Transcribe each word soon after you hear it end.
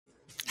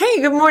Hey,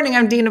 good morning.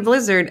 I'm Dina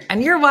Blizzard,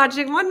 and you're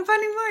watching One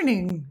Funny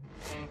Morning.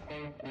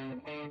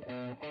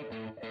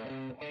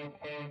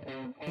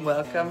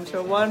 Welcome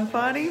to One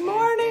Funny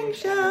Morning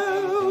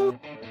Show.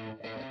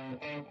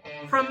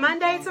 From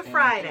Monday to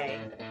Friday.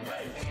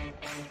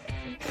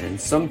 And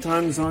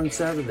sometimes on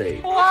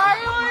Saturday.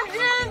 Why would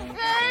you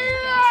say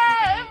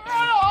that in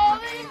front of all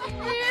these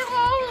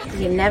people?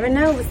 You never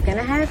know what's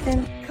gonna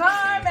happen.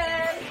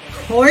 Carmen.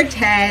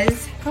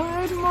 Cortez.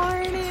 Good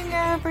morning,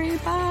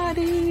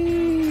 everybody.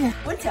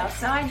 What's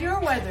outside your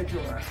weather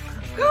drawer?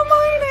 Good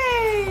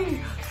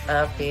morning.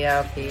 Uppy.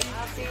 Uppy,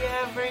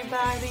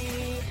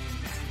 everybody.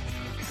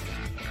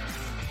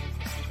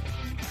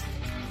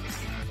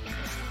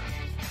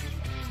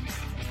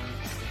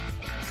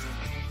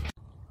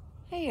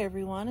 Hey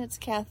everyone, it's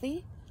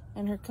Kathy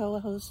and her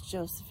co-host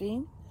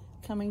Josephine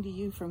coming to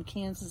you from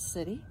Kansas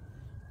City.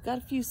 Got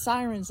a few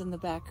sirens in the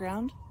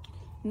background.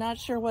 Not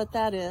sure what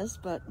that is,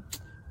 but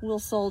we'll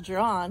soldier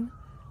on.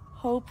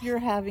 Hope you're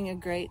having a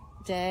great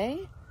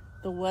day.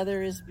 The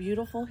weather is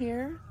beautiful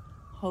here.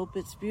 Hope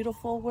it's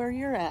beautiful where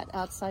you're at,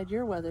 outside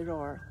your weather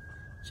door.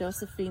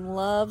 Josephine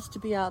loves to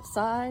be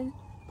outside,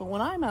 but when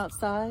I'm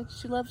outside,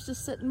 she loves to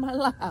sit in my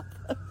lap.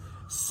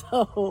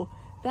 So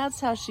that's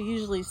how she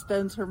usually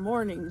spends her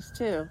mornings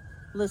too,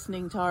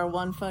 listening to our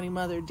one funny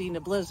mother,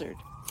 Dina Blizzard.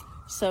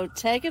 So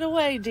take it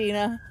away,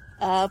 Dina.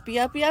 Uppy,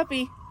 uppy,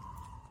 uppy.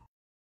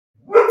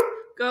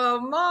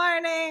 Good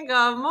morning.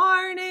 Good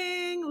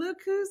morning. Look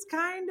who's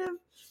kind of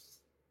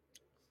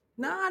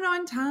not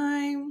on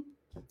time.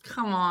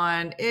 Come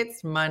on,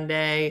 it's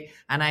Monday,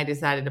 and I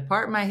decided to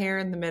part my hair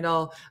in the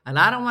middle, and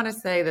I don't want to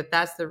say that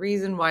that's the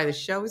reason why the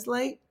show is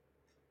late,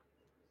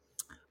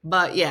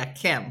 but yeah,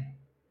 Kim,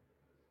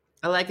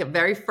 I like it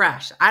very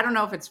fresh. I don't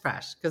know if it's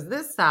fresh, because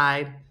this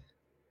side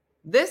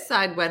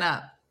went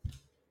up,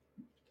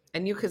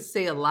 and you could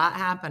see a lot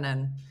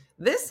happening.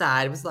 This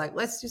side was like,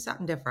 let's do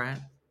something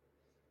different.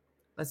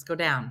 Let's go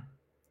down.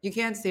 You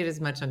can't see it as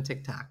much on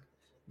TikTok,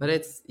 but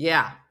it's,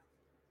 yeah.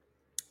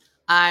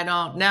 I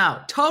don't know.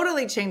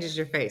 Totally changes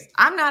your face.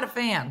 I'm not a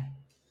fan.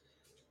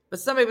 But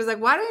somebody was like,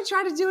 why don't you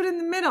try to do it in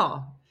the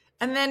middle?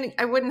 And then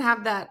I wouldn't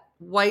have that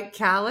white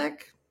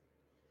calic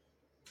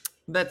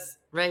that's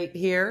right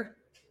here.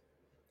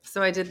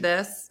 So I did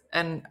this,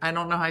 and I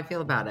don't know how I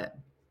feel about it.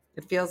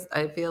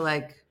 I feel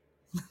like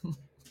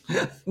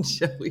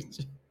Joey.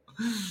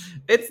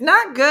 It's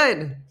not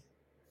good.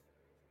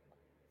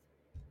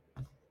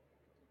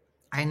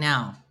 I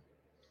know.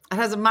 It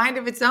has a mind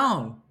of its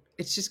own.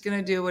 It's just going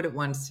to do what it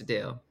wants to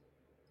do.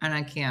 And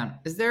I can't.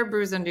 Is there a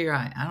bruise under your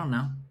eye? I don't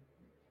know.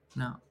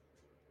 No.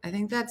 I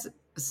think that's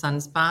a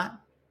sunspot.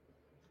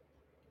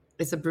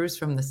 It's a bruise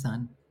from the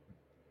sun.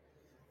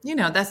 You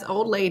know, that's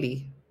old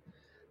lady.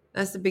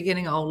 That's the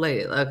beginning of old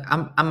lady. Look,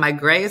 my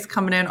gray is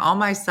coming in. All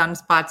my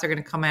sunspots are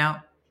going to come out.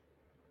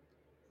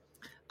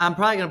 I'm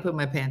probably going to poop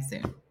my pants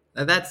soon.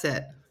 That's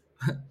it.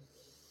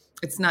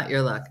 It's not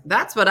your luck.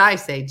 That's what I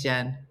say,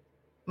 Jen.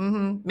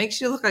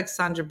 Makes you look like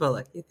Sandra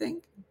Bullock. You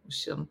think?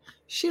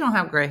 She don't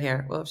have gray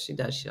hair. Well, if she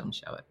does, she don't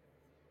show it.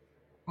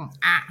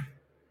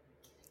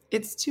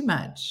 It's too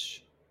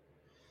much.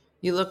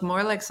 You look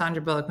more like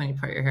Sandra Bullock when you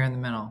put your hair in the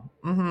middle.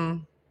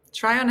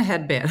 Try on a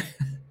headband.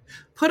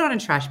 Put on a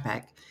trash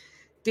bag.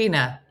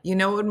 Dina, you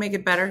know what would make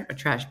it better? A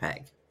trash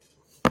bag.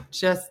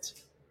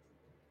 Just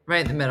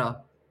right in the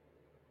middle.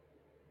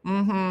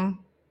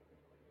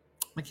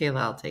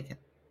 Michaela, I'll take it.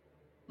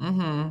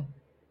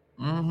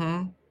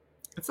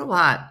 It's a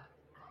lot.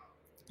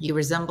 You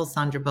resemble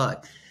Sandra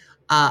Bullock.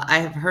 I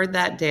have heard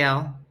that,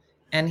 Dale.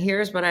 And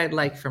here's what I'd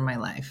like for my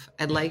life.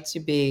 I'd like to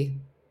be,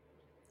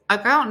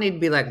 like, I don't need to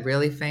be like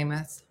really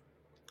famous,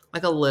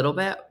 like a little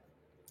bit.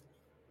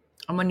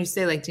 And when you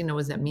say like, Dina,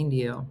 what does that mean to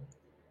you?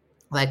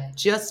 Like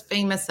just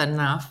famous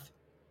enough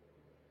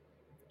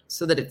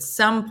so that at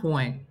some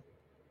point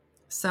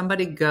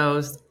somebody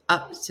goes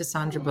up to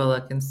Sandra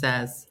Bullock and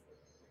says,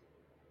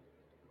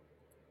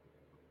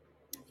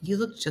 you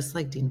look just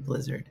like Dina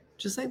Blizzard,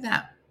 just like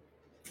that.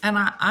 And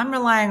I'm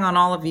relying on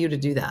all of you to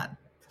do that.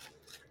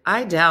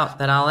 I doubt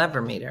that I'll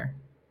ever meet her.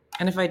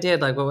 And if I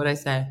did, like, what would I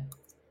say?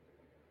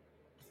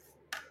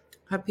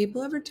 Have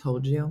people ever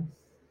told you?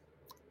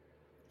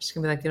 She's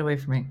going to be like, get away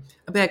from me.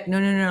 I'll be like, no,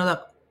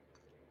 look.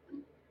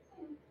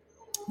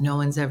 No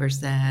one's ever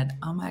said,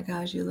 oh my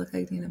gosh, you look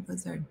like Dina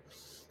Blizzard.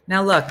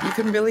 Now look, you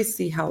can really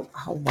see how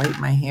white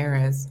my hair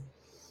is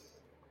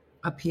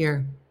up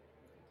here.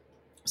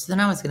 So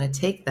then I was going to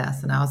take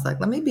this and I was like,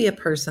 let me be a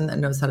person that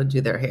knows how to do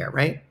their hair,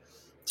 right?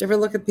 Do you ever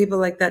look at people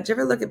like that? Do you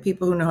ever look at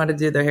people who know how to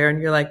do their hair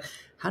and you're like,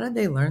 how did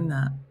they learn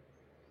that?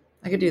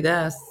 I could do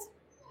this.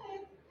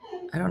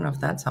 I don't know if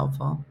that's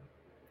helpful.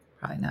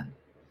 Probably not.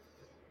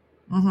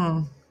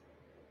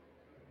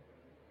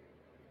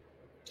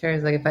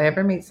 Carrie's like, if I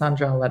ever meet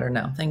Sandra, I'll let her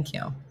know. Thank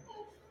you.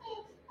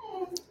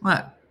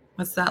 What?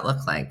 What's that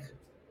look like?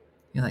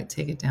 You're like,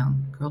 take it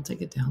down. Girl,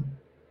 take it down.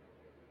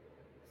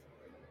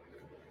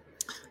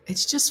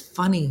 It's just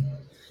funny.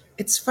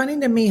 It's funny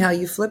to me how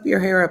you flip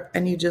your hair up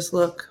and you just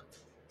look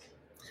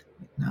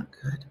not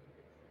good.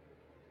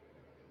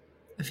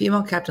 A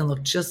female captain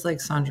looked just like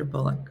Sandra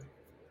Bullock.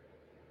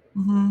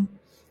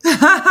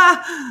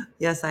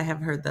 Yes, I have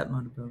heard that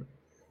motorboat.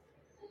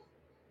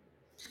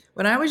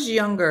 When I was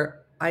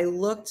younger, I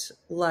looked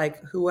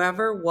like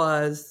whoever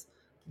was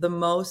the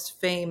most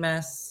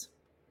famous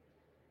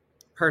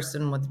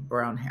person with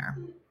brown hair.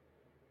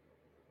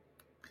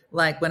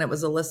 Like when it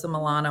was Alyssa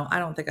Milano. I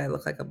don't think I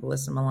look like a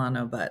Alyssa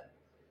Milano, but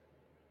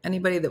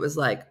anybody that was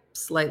like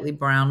slightly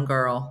brown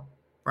girl,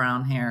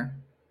 brown hair,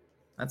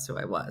 that's who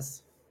I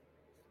was.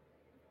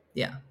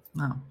 Yeah,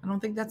 no, I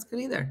don't think that's good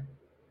either.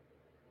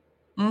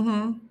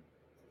 Then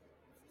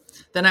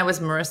I was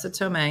Marissa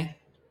Tomei.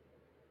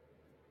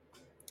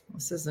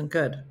 This isn't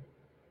good.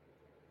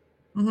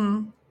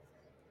 I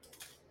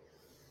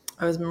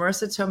was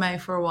Marissa Tomei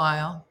for a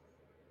while.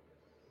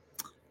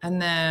 And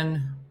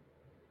then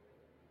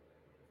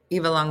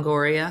Eva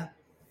Longoria.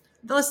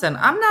 Listen,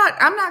 I'm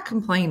not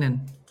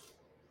complaining.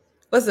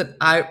 Listen,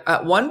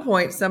 at one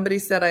point somebody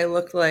said I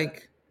looked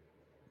like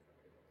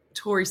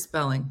Tori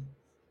Spelling.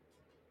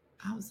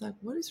 I was like,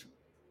 what is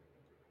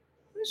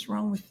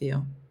wrong with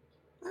you?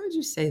 Why would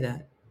you say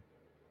that?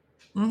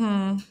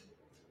 I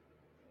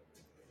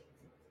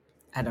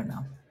don't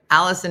know.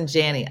 Allison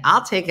Janney.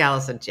 I'll take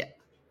Allison Janney.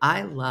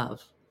 I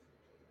love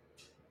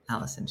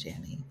Allison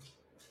Janney.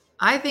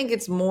 I think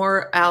it's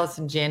more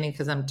Allison Janney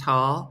because I'm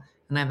tall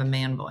and I have a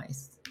man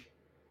voice.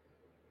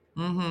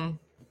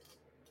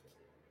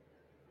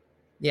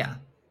 Yeah.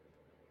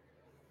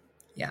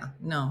 Yeah.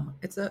 No,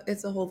 it's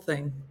a whole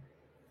thing.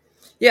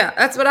 Yeah,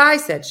 that's what I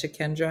said,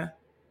 Shakendra.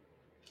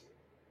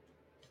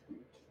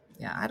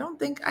 Yeah, I don't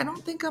think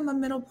I'm a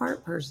middle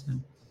part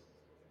person.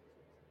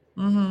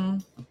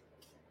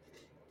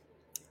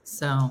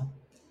 So,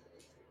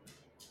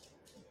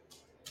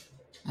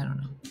 I don't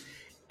know.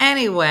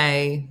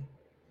 Anyway,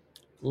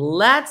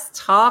 let's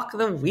talk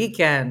the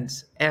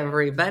weekend,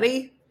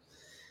 everybody.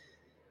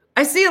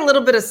 I see a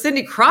little bit of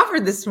Cindy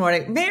Crawford this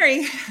morning.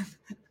 Miriam,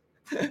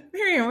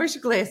 where's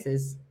your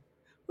glasses?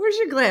 Where's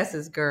your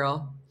glasses,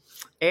 girl?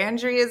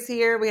 Andrea's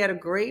here. We had a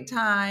great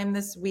time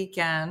this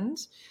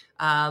weekend.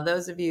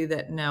 Those of you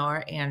that know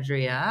our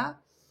Andrea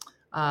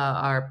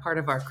are part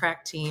of our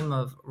crack team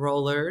of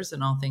rollers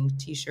and all things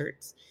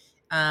t-shirts.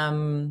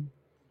 Andrea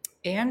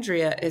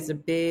is a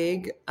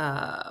big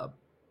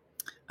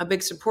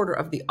supporter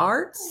of the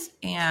arts,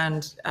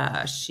 and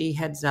she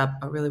heads up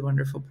a really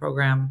wonderful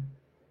program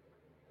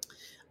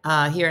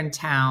here in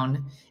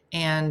town.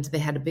 And they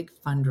had a big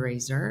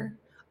fundraiser,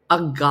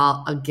 a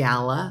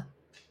gala.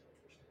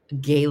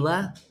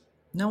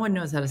 No one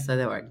knows how to say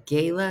that word.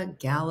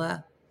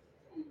 Gala,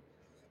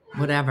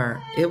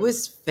 whatever. It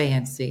was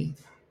fancy.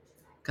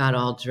 Got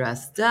all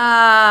dressed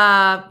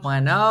up,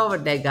 went over.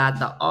 They got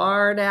the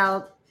art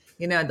out,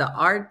 the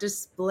art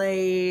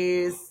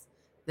displays.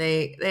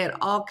 They had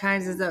all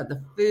kinds of stuff.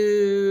 The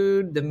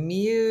food, the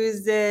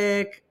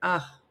music.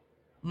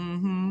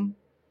 It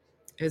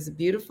was a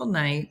beautiful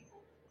night.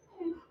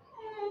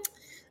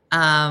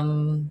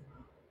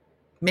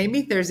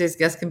 Maybe Thursday's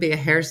guest can be a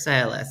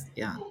hairstylist.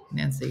 Yeah,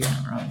 Nancy, you're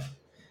not wrong.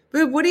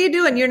 Boob, what are you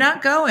doing? You're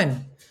not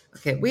going.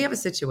 Okay, we have a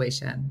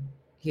situation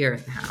here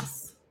at the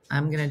house.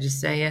 I'm going to just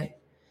say it.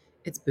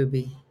 It's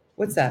Booby.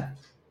 What's that?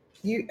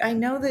 I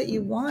know that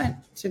you want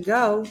to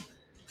go.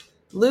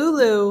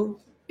 Lulu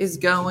is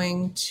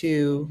going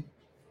to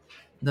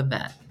the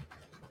vet.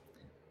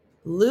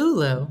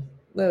 Lulu,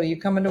 you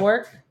coming to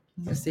work?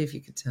 I'm going to see if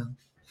you could tell.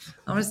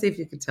 I want to see if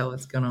you could tell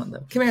what's going on,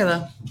 though. Come here,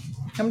 Lou.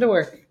 Come to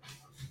work.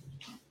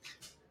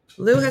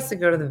 Lou has to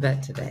go to the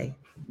vet today.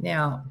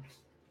 Now,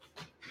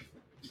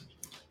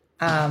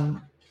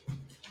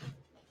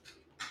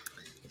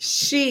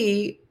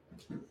 she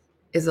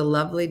is a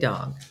lovely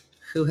dog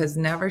who has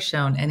never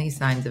shown any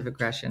signs of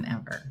aggression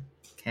ever.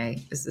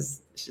 Okay,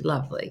 she's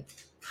lovely.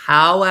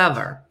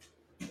 However,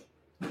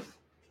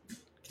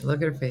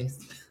 look at her face.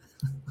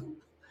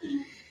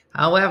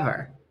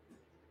 However,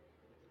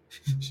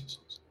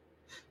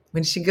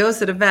 when she goes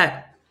to the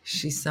vet,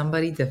 she's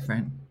somebody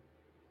different.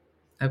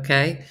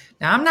 Okay?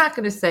 Now, I'm not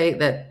going to say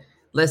that,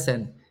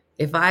 listen,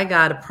 if I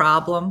got a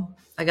problem,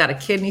 I got a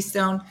kidney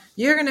stone,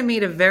 you're going to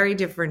meet a very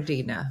different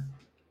Dina.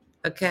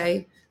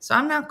 Okay? So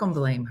I'm not going to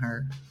blame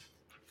her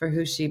for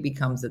who she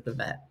becomes at the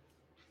vet.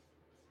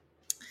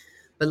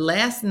 But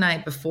last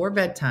night before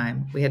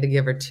bedtime, we had to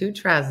give her 2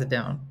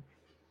 trazodone.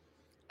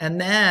 And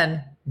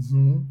then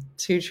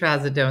 2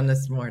 trazodone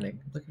this morning.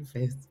 Look at her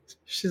face.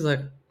 She's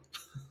like,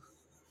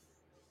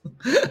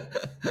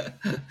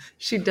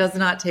 she does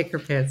not take her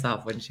pants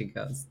off when she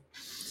goes.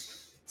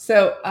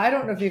 So I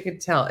don't know if you could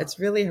tell. It's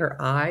really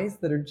her eyes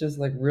that are just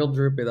like real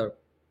droopy. They're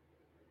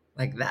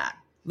like that.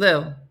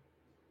 Lou.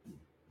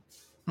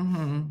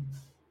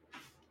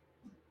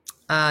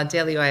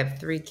 Dalio, I have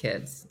 3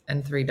 kids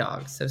and 3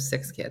 dogs. So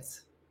 6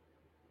 kids.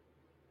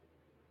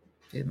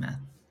 Do the math.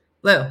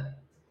 Lou. Are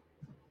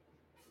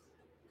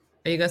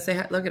you going to say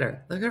hi? Look at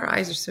her. Look at her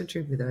eyes are so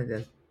droopy that I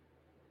did.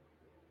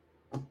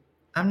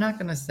 I'm not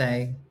going to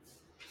say.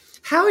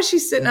 How is she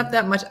sitting up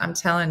that much? I'm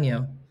telling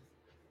you.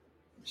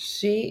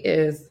 She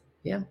is,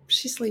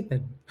 she's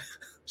sleeping.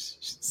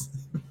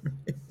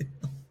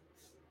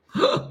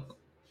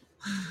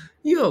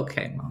 You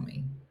okay,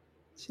 mommy?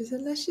 She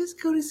said, let's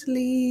just go to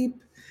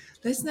sleep.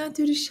 Let's not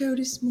do the show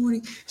this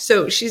morning.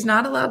 So she's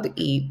not allowed to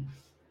eat.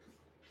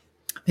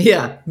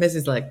 Yeah,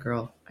 Missy's like,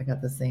 girl, I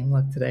got the same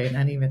look today.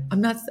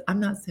 I'm not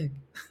sick.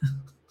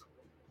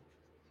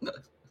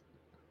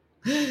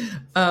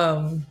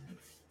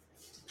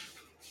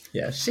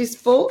 Yeah, she's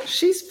full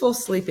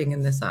sleeping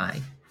in this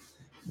eye.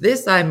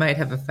 This eye might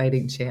have a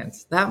fighting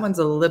chance. That one's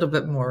a little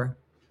bit more.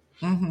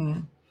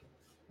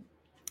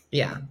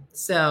 Yeah.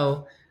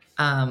 So,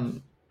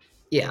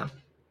 yeah.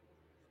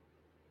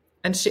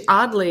 And she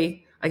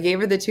oddly, I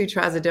gave her the 2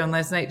 trazodone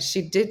last night.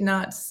 She did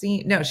not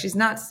see. No, she's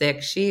not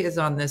sick. She is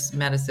on this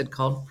medicine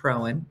called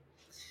Proen,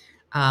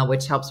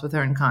 which helps with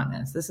her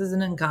incontinence. This is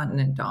an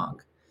incontinent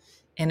dog.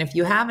 And if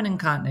you have an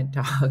incontinent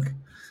dog,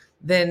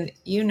 then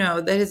you know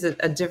that is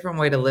a different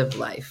way to live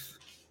life.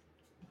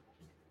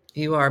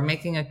 You are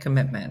making a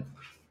commitment.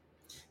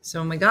 So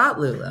when we got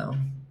Lulu,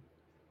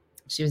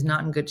 she was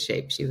not in good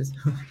shape. She was,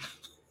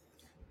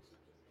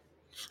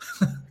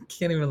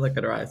 can't even look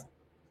at her eyes.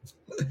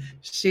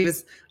 She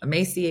was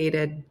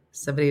emaciated.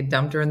 Somebody had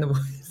dumped her in the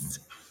woods.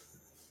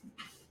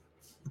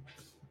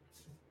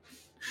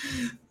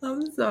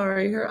 I'm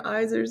sorry. Her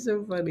eyes are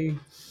so funny.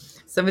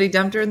 Somebody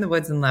dumped her in the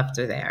woods and left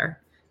her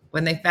there.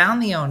 When they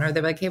found the owner,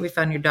 they're like, hey, we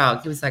found your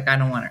dog. He was like, I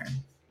don't want her.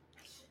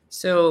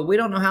 So we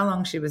don't know how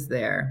long she was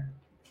there.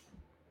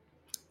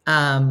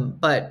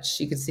 But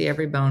she could see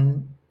every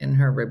bone in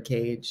her rib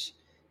cage.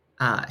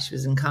 She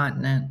was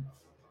incontinent.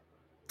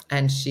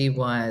 And she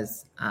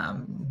was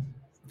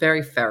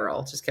very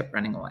feral, just kept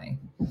running away.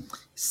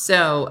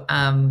 So,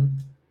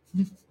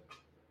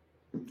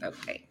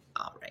 okay.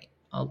 All right.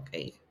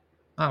 Okay.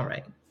 All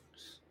right.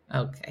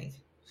 Okay.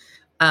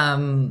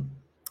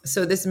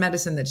 So this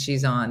medicine that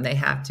she's on, they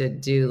have to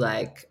do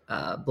like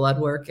blood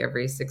work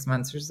every 6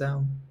 months or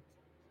so.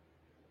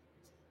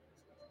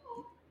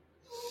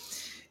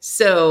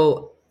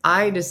 So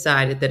I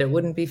decided that it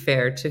wouldn't be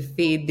fair to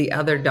feed the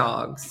other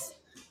dogs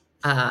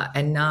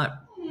and not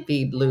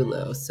feed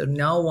Lulu. So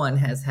no one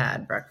has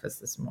had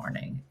breakfast this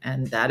morning.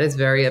 And that is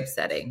very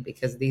upsetting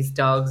because these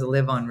dogs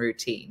live on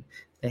routine.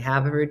 They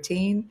have a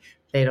routine.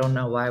 They don't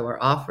know why we're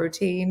off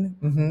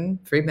routine.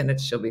 3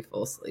 minutes, she'll be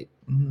full asleep.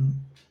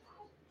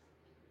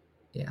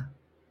 Yeah.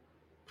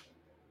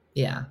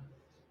 Yeah.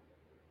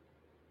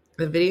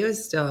 The video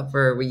is still up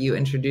where you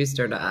introduced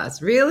her to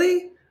us.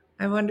 Really?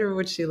 I wonder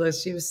what she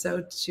looks. She was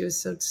so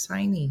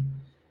tiny.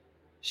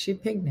 She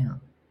pig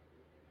now.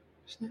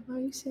 She's like, why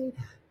do you say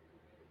that?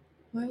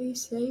 Why do you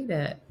say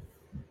that?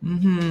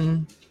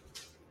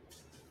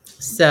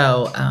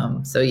 So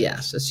yeah,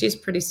 so she's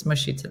pretty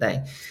smushy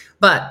today.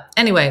 But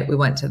anyway, we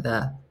went to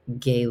the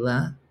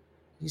gala.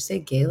 Did you say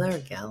gala or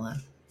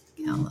gala?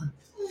 Gala.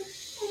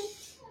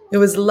 It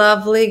was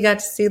lovely. Got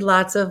to see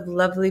lots of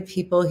lovely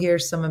people, hear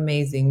some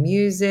amazing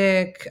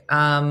music,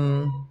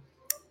 and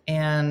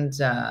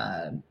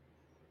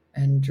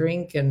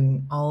drink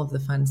and all of the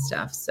fun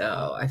stuff.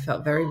 So I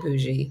felt very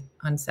bougie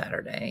on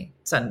Saturday.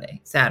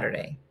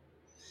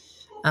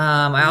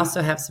 I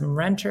also have some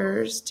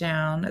renters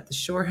down at the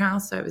Shore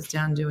House. I was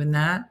down doing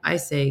that. I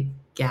say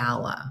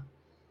gala.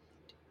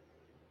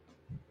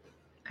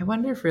 I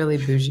wonder if really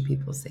bougie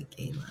people say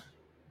gala.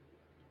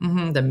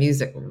 The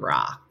music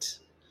rocked.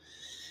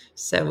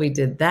 So we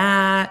did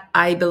that.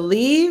 I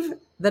believe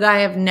that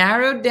I have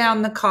narrowed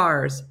down the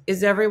cars.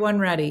 Is everyone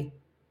ready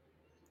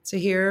to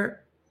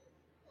hear?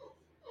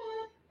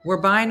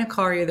 We're buying a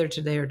car either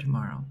today or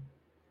tomorrow.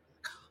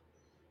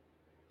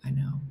 I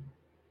know.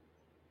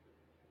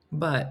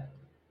 But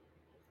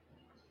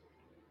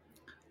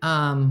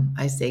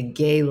I say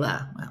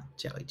gala. Well,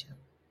 Joey Joe.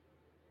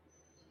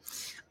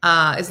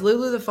 Is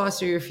Lulu the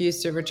foster you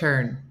refused to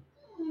return?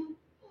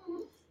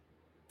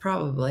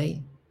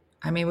 Probably.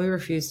 I mean, we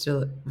refused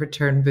to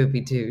return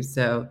Boopy too.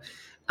 So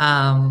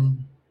I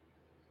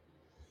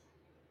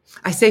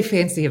say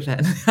fancy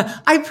event.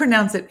 I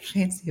pronounce it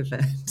fancy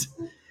event.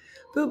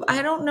 Boop,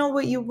 I don't know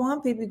what you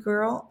want, baby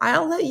girl.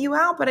 I'll let you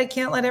out, but I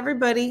can't let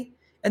everybody.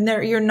 And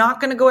you're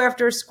not going to go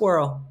after a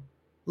squirrel.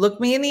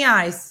 Look me in the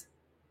eyes.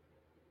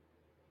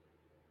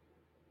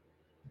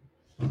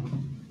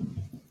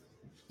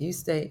 You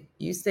stay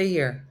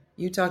here.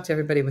 You talk to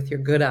everybody with your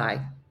good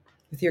eye.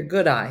 With your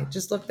good eye.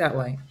 Just look that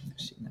way.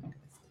 She's not going to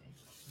stay.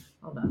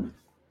 Hold on.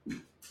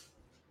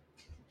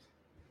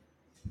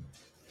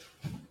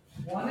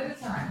 One at a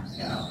time.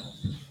 Go.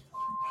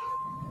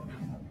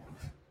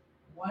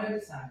 One at a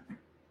time.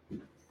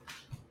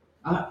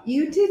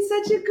 You did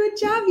such a good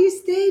job. You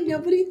stayed.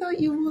 Nobody thought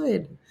you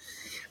would.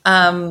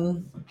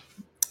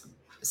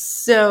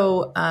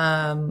 So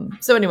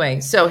anyway,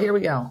 so here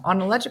we go. On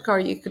an electric car,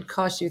 it could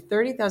cost you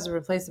 $30,000 to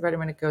replace the battery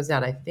when it goes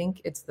out. I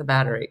think it's the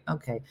battery.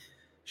 Okay.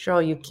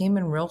 Cheryl, you came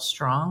in real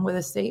strong with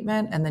a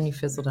statement and then you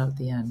fizzled out at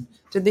the end.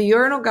 Did the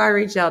urinal guy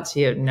reach out to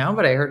you? No,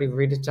 but I heard he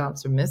reached out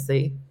to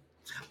Missy.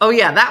 Oh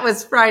yeah, that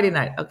was Friday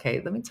night. Okay,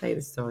 let me tell you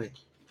the story.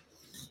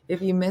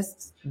 If you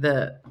missed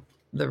the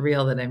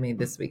reel that I made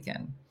this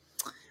weekend.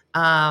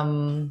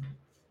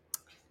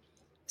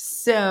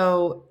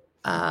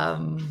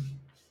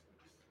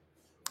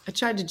 I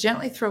tried to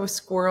gently throw a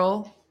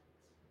squirrel,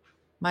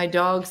 my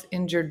dog's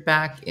injured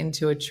back,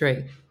 into a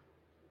tree.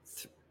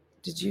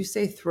 Did you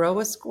say throw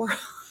a squirrel?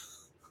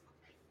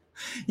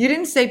 You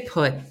didn't say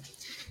put.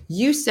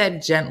 You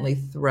said gently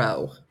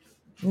throw.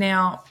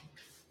 Now,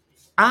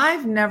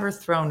 I've never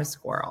thrown a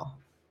squirrel.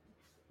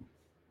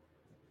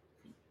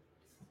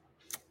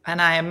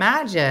 And I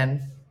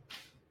imagine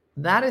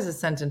that is a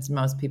sentence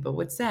most people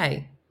would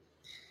say.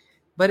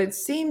 But it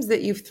seems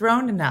that you've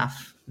thrown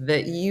enough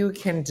that you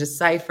can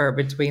decipher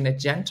between a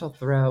gentle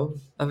throw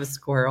of a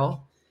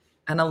squirrel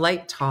and a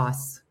light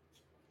toss.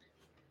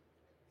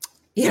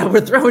 Yeah,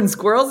 we're throwing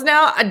squirrels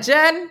now.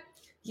 Jen,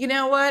 you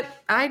know what?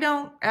 I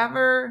don't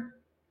ever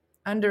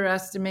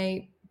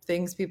underestimate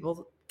things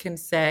people can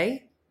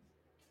say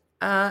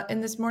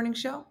in this morning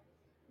show.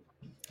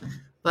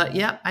 But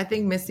yeah, I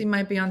think Missy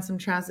might be on some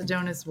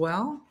trazodone as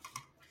well.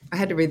 I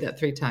had to read that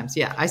 3 times.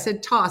 Yeah, I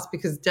said toss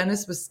because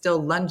Dennis was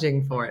still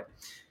lunging for it.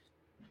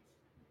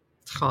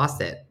 Toss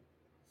it.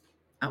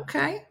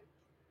 Okay.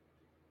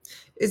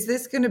 Is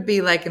this going to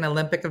be like an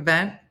Olympic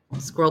event,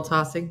 squirrel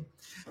tossing?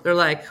 They're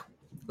like,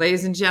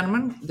 ladies and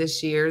gentlemen,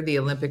 this year the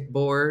Olympic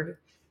board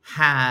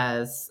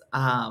has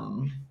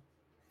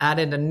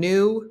added a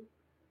new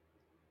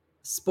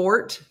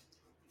sport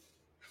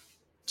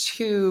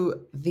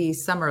to the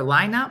summer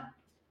lineup.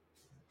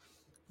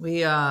 We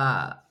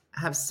have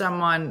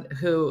someone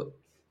who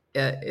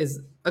is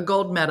a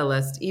gold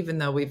medalist, even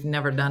though we've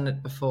never done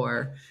it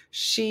before.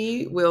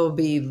 She will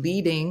be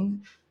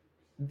leading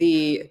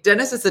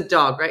Dennis is a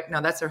dog, right? No,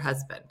 that's her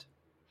husband.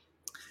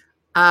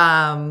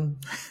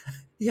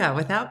 Yeah,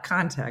 without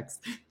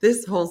context,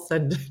 this whole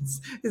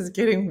sentence is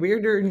getting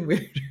weirder and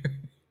weirder.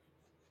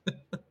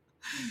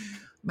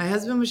 My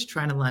husband was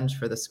trying to lunge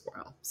for the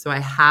squirrel, so I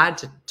had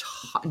to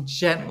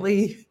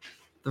gently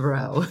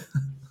throw.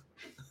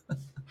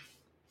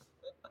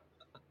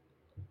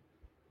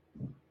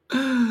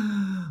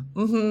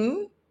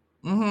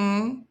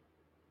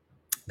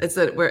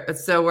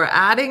 We're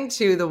adding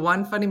to the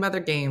One Funny Mother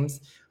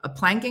games a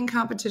planking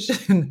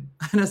competition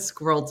and a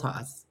squirrel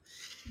toss.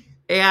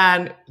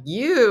 And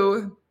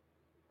you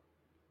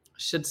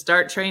should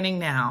start training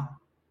now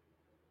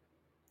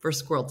for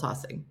squirrel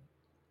tossing,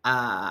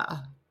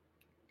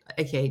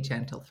 aka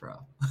gentle throw.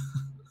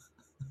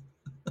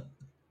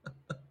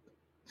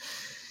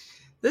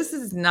 This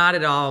is not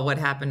at all what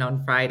happened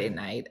on Friday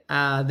night.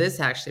 This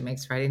actually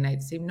makes Friday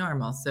night seem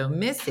normal. So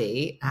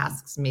Missy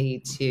asks me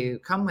to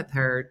come with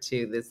her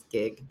to this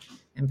gig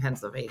in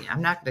Pennsylvania.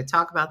 I'm not going to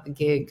talk about the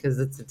gig because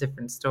it's a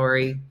different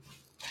story,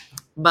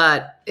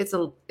 but it's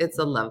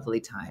a lovely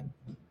time.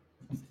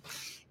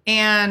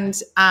 And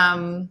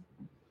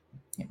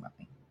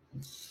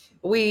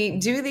we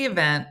do the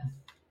event.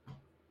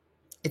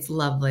 It's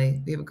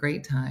lovely. We have a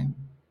great time.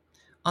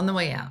 On the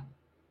way out,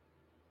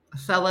 a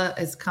fella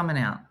is coming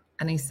out.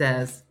 And he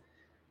says,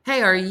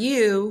 hey, are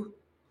you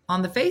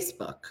on the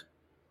Facebook?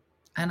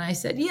 And I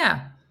said,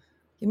 yeah,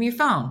 give me your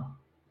phone.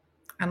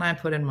 And I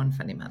put in One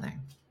Funny Mother.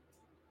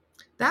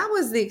 That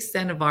was the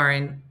extent of our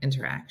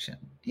interaction.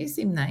 He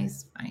seemed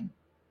nice, fine.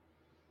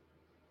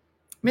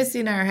 Missy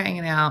and I are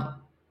hanging out,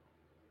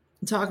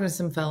 talking to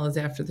some fellas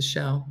after the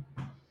show.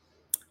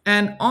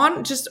 And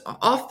just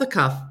off the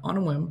cuff, on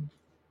a whim,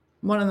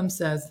 one of them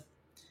says,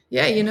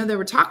 yeah, they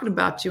were talking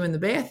about you in the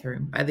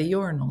bathroom by the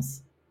urinals.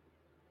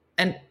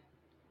 And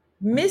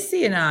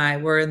Missy and I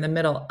were in the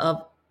middle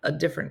of a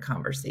different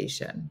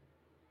conversation.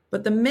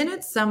 But the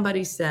minute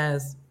somebody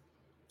says,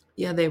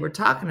 yeah, they were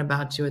talking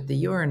about you at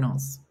the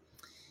urinals,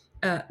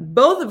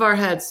 both of our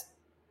heads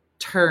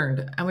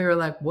turned and we were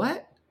like,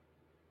 what?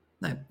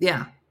 Like,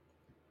 yeah.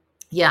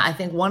 Yeah, I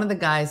think one of the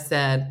guys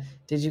said,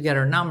 did you get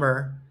her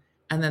number?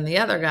 And then the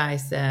other guy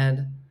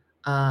said,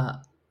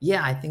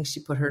 yeah, I think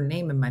she put her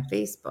name in my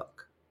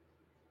Facebook.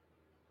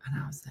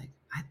 And I was like,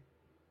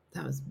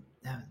 that was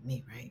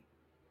me, right?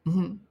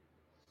 Mm-hmm.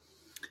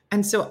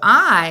 And so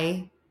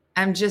I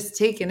am just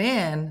taken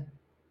in.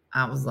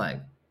 I was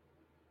like,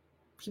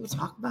 people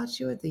talk about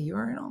you at the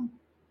urinal?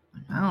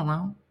 I don't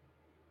know.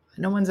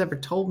 No one's ever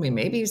told me.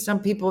 Maybe some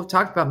people have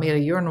talked about me at a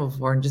urinal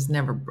before and just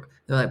never.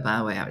 They're like, by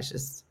the way, I was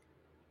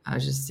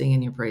just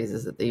singing your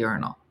praises at the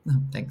urinal.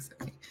 Thanks.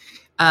 Okay.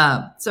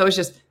 So it's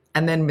just,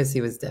 and then Missy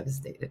was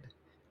devastated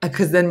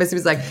because then Missy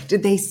was like,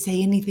 did they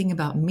say anything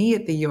about me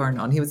at the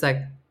urinal? And he was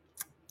like,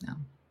 no.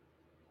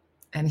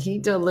 And he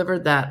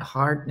delivered that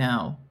hard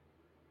no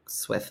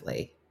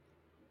swiftly.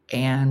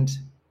 And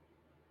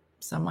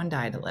someone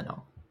died a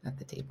little at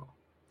the table.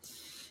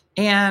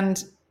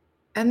 And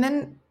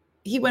then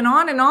he went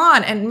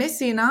on. And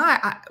Missy and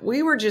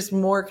we were just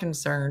more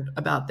concerned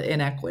about the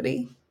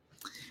inequity.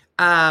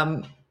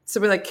 So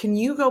we're like, can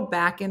you go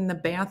back in the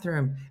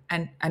bathroom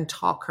and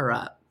talk her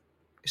up?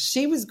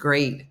 She was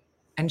great.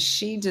 And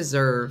she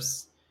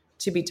deserves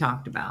to be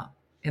talked about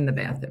in the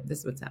bathroom. This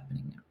is what's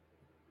happening now.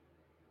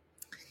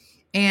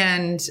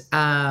 And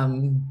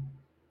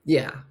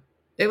yeah,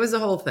 it was a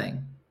whole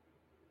thing.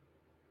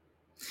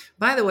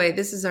 By the way,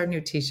 this is our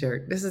new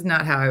t-shirt. This is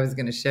not how I was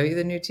going to show you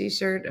the new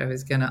t-shirt. I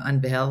was going to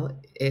unveil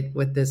it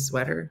with this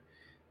sweater.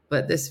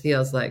 But this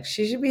feels like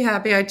she should be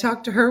happy I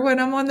talk to her when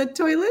I'm on the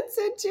toilet,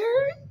 said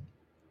Jerry.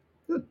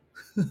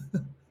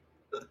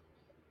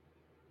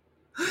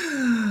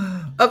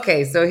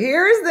 Okay, so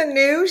here's the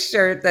new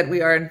shirt that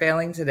we are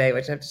unveiling today,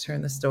 which I have to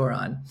turn the store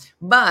on.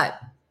 But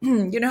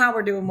you know how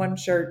we're doing one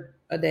shirt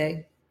a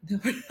day? No,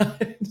 we're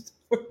not.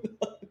 We're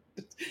not.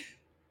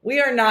 We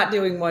are not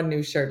doing one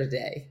new shirt a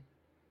day.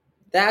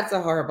 That's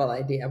a horrible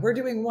idea. We're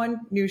doing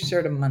one new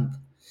shirt a month.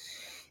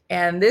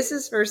 And this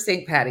is for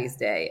St. Patty's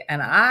Day.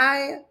 And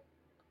I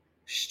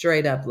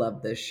straight up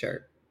love this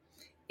shirt.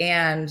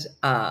 And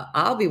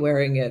I'll be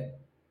wearing it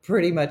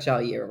pretty much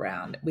all year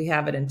round. We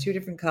have it in 2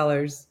 different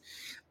colors.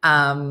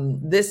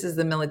 This is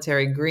the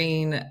military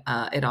green.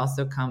 It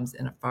also comes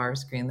in a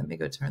forest green. Let me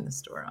go turn the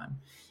store on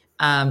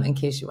in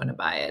case you want to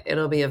buy it.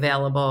 It'll be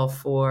available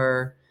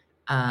for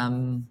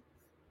until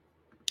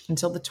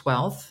the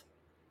 12th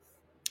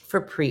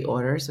for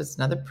pre-order. So it's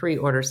another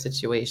pre-order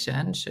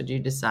situation should you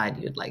decide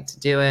you'd like to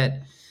do it.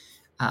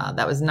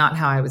 That was not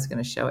how I was going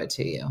to show it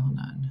to you. Hold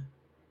on.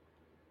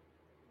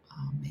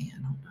 Oh,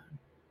 man. Hold on.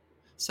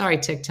 Sorry,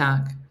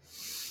 TikTok.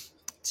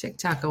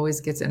 TikTok always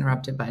gets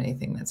interrupted by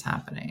anything that's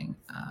happening.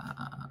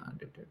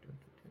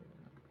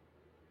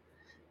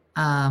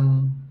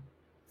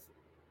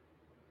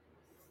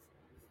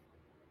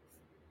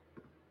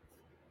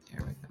 Here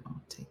we go.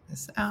 Take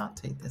this out.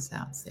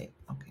 Save.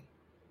 Okay.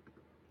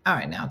 All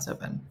right. Now it's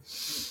open.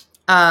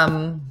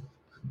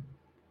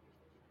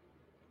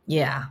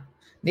 Yeah.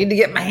 Need to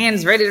get my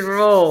hands ready to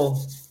roll.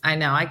 I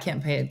know. I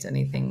can't pay it to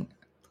anything.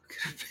 Look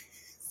at her face.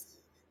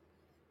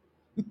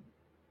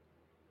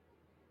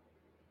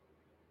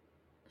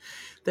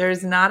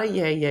 There's not a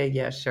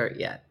yeah shirt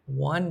yet.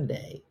 One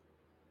day.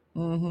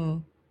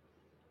 Boob.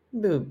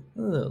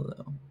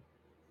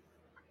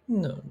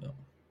 No.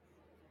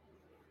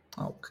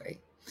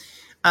 Okay.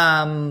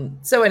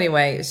 So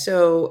anyway,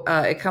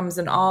 it comes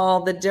in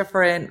all the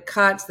different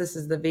cuts. This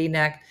is the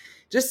V-neck.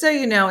 Just so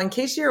you know, in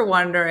case you're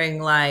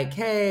wondering, like,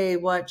 hey,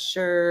 what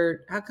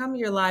shirt? How come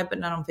you're live but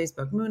not on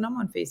Facebook? Moon, I'm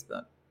on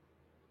Facebook.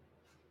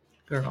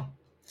 Girl.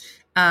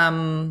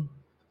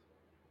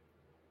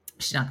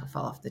 She's not gonna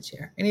fall off the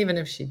chair. And even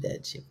if she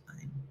did, she's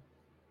fine.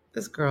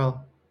 This girl's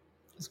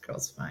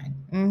fine.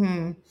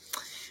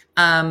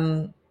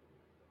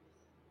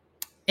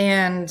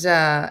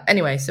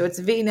 Anyway, so it's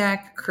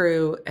V-neck,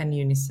 crew, and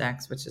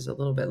unisex, which is a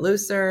little bit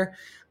looser.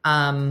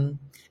 And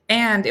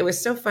it was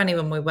so funny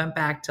when we went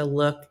back to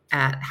look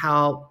at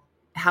how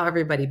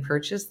everybody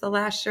purchased the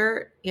last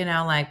shirt. You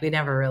know, like we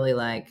never really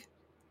like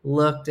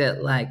looked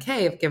at like,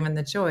 hey, if given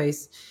the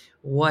choice,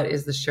 what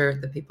is the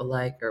shirt that people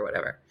like or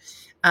whatever.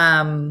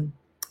 And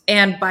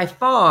by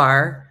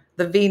far,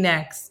 the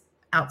V-necks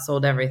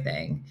outsold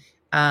everything.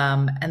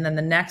 And then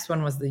the next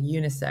one was the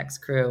unisex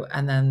crew.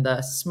 And then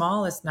the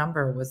smallest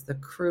number was the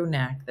crew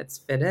neck that's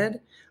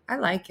fitted. I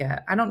like it.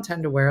 I don't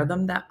tend to wear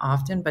them that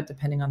often, but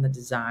depending on the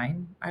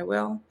design, I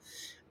will.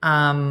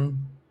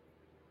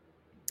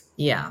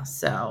 Yeah.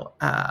 So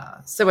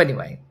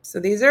anyway, so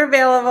these are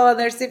available and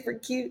they're super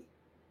cute.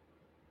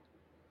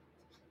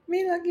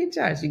 Me, lucky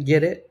Josh, you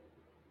get it?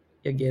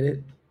 You get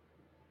it?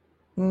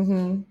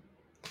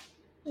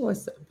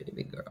 What's up,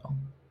 baby girl?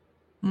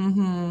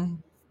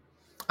 I'm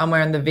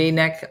wearing the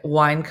V-neck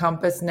wine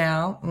compass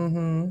now.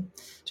 Did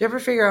you ever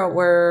figure out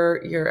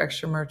where your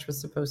extra merch was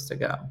supposed to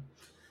go?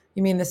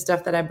 You mean the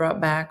stuff that I brought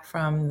back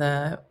from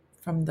the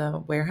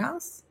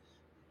warehouse?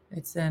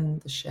 It's in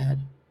the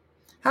shed.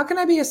 How can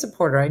I be a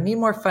supporter? I need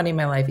more fun in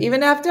my life.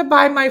 Even have to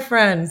buy my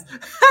friends.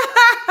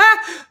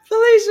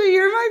 Felicia,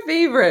 you're my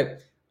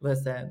favorite.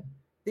 Listen,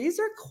 these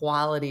are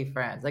quality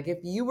friends. Like if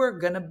you were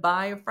going to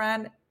buy a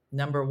friend,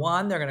 number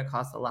one, they're going to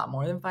cost a lot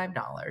more than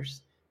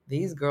 $5.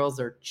 These girls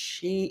are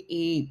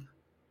cheap,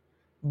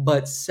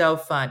 but so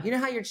fun. You know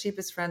how your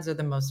cheapest friends are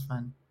the most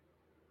fun?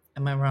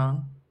 Am I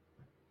wrong?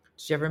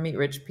 Did you ever meet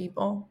rich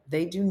people?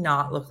 They do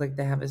not look like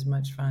they have as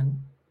much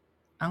fun.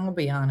 I'm going to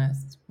be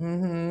honest.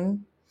 Shakendra's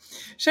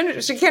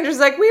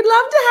like, we'd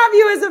love to have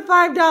you as a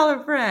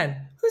 $5 friend.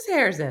 Whose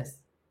hair is this?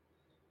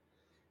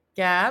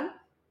 Gab?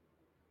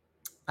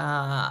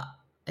 I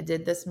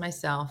did this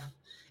myself.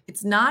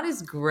 It's not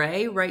as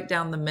gray right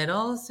down the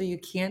middle, so you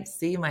can't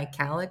see my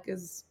calic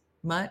as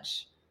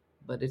much,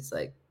 but it's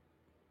like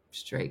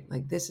straight.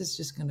 Like this is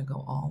just going to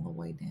go all the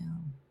way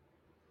down.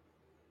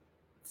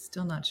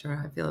 Still not sure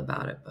how I feel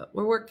about it, but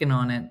we're working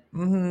on it.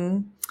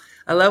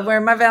 I love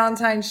wearing my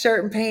Valentine's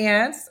shirt and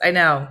pants. I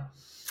know.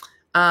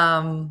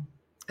 I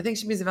think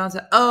she means the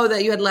Valentine. Oh,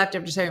 that you had left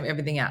after tearing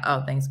everything out.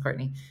 Oh, thanks,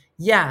 Courtney.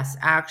 Yes,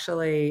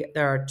 actually,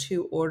 there are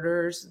 2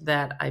 orders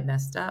that I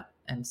messed up,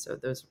 and so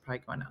those are probably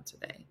going out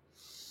today.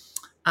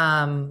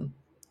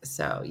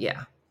 So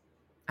yeah,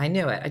 I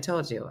knew it. I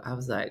told you. I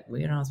was like,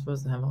 well, you're not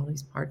supposed to have all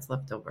these parts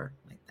left over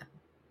like that.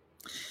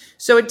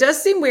 So it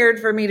does seem weird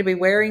for me to be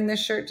wearing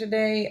this shirt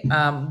today.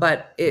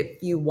 But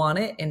if you want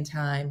it in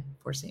time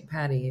for St.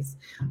 Patty's,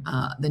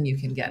 then you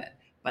can get it.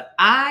 But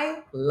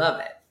I love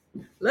it.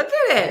 Look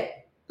at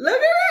it.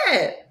 Look at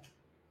it.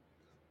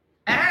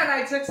 And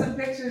I took some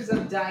pictures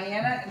of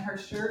Diana in her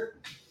shirt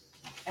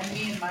and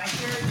me in my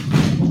shirt.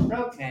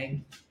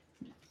 Okay.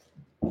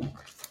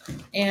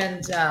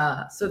 And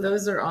so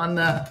those are on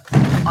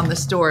the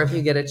store. If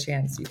you get a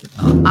chance, you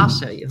can. I'll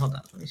show you. Hold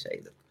on. Let me show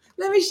you.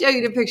 Let me show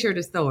you the picture of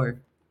the store.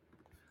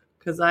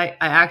 Because I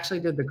actually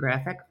did the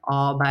graphic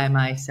all by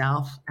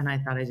myself, and I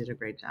thought I did a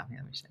great job. Here,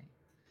 let me show you.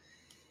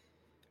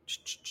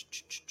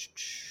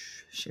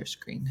 Share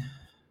screen.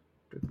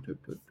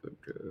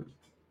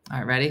 All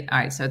right, ready? All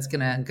right, so it's going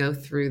to go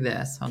through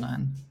this. Hold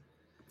on.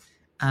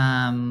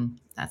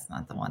 That's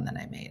not the one that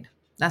I made.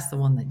 That's the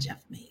one that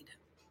Jeff made.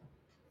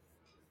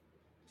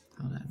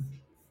 Hold on.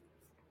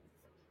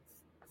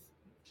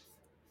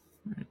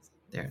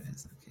 There it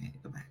is. Okay,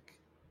 go back.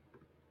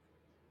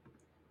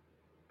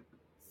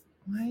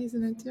 Why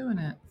isn't it doing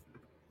it?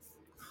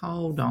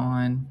 Hold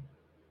on.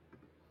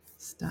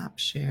 Stop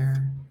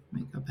share.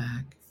 Let me go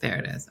back. There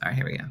it is. All right,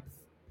 here we go.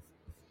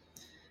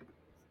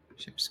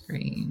 Share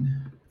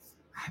screen.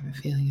 I have a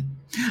feeling.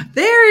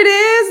 There it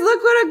is.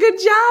 Look what a good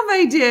job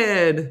I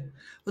did.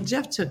 Well,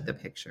 Jeff took the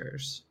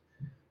pictures,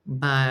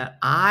 but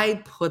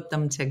I put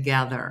them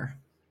together.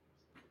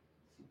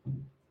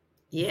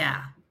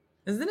 Yeah.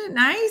 Isn't it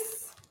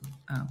nice?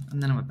 Oh,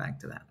 and then I went back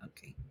to that.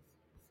 Okay.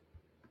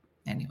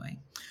 Anyway.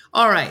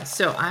 All right.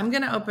 So I'm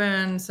going to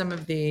open some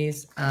of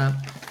these up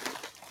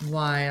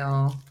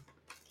while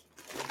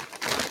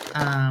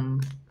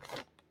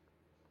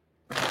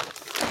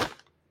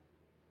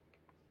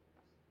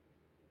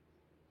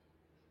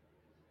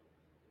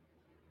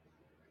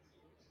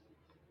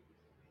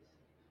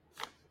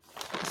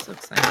this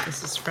looks like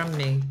this is from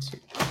me to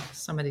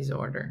somebody's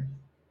order.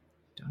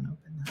 Don't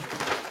open that.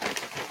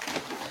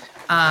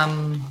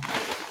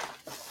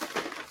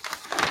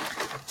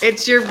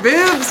 It's your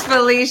boobs,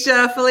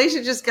 Felicia.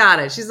 Felicia just got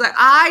it. She's like,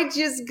 I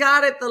just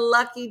got it. The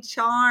Lucky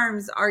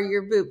Charms are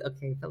your boob.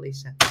 Okay,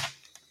 Felicia.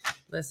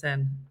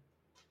 Listen,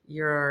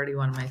 you're already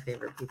one of my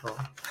favorite people.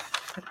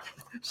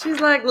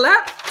 She's like,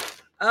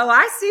 oh,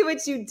 I see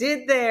what you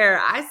did there.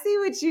 I see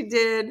what you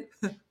did.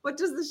 What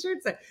does the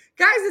shirt say?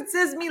 Guys, it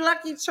says me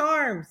Lucky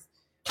Charms,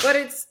 but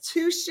it's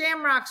 2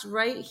 shamrocks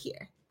right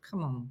here.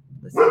 Come on,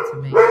 listen to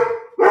me.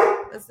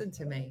 Listen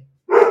to me.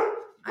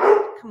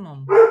 Come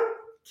on.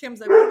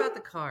 Kim's like, what about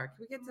the car? Can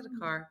we get to the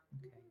car?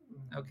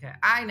 Okay.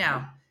 I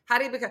know. How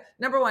do you become,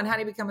 number one, how do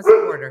you become a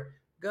supporter?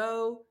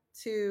 Go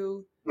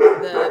to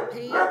the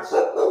page,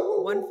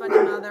 One Funny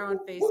Mother on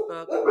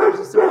Facebook. There's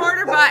a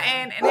supporter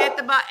button and hit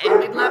the button.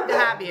 We'd love to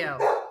have you.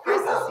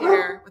 Chris is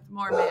here with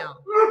more mail.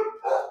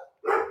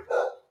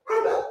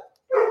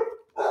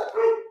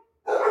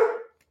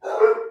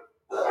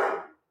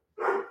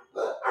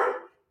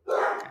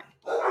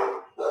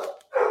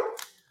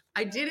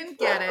 I didn't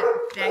get it.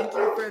 Thank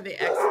you for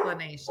the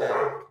explanation.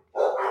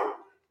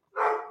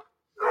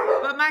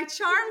 But my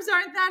charms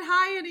aren't that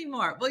high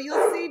anymore. Well,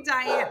 you'll see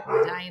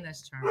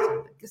Diana's charms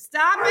are that.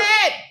 Stop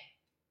it!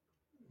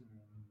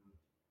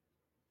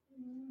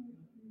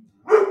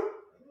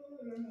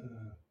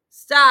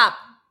 Stop.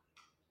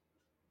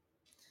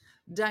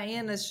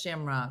 Diana's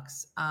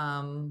shamrocks.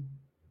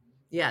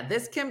 Yeah,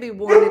 this can be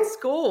worn at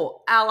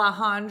school.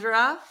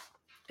 Alejandra.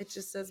 It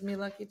just says me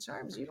Lucky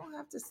Charms. You don't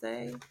have to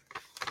say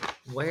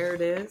where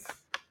it is.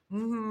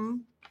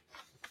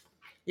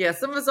 Yeah,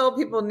 some of us old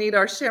people need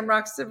our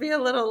shamrocks to be a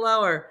little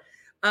lower.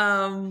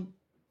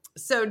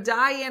 So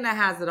Diana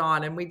has it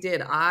on, and we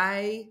did.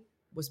 I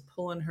was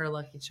pulling her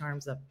Lucky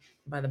Charms up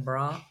by the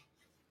bra.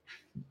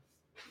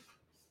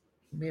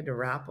 We had to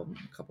wrap them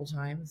a couple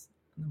times,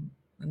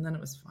 and then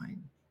it was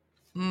fine.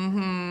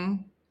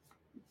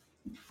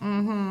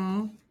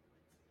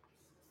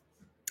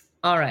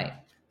 All right.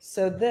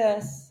 So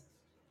this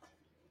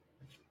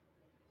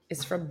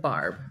is from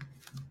Barb.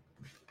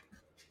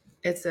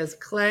 It says,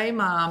 Clay,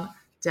 Mom,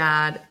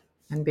 Dad,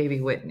 and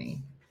baby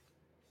Whitney.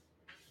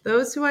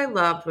 Those who I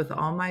loved with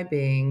all my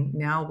being,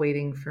 now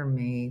waiting for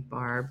me,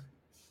 Barb,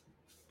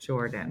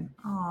 Jordan.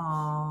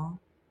 Aww.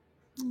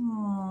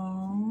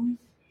 Aww.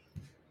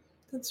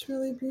 That's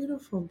really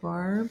beautiful,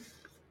 Barb.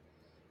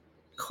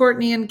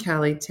 Courtney and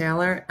Kelly,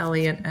 Taylor,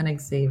 Elliot,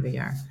 and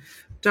Xavier.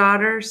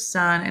 Daughter,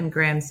 son, and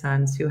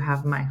grandsons who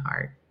have my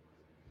heart.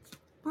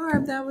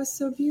 Barb, that was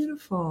so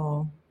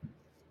beautiful.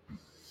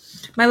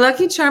 My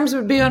Lucky Charms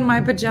would be on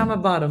my pajama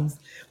bottoms.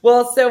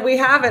 Well, so we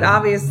have it,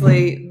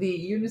 obviously.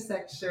 The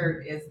unisex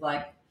shirt is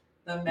like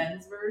the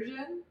men's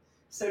version.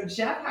 So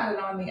Jeff had it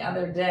on the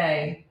other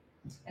day,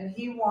 and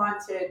he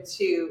wanted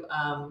to,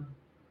 hold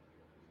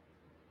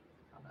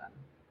on.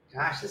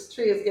 Gosh, this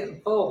tree is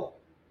getting full.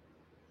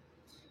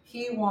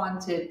 He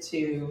wanted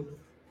to,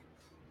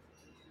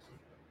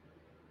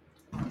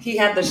 he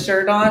had the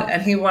shirt on,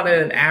 and he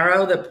wanted an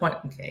arrow that point.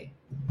 Okay.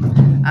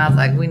 I was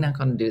like, we're not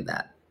going to do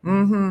that.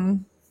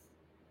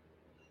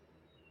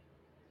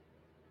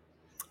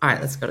 All right,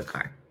 let's go to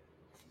car.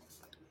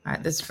 All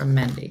right, this is from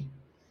Mendy.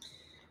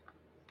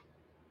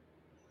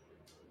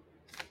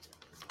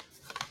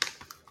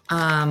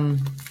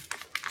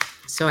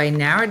 So I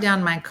narrowed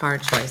down my car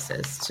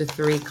choices to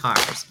 3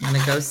 cars. I'm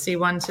going to go see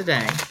one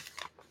today.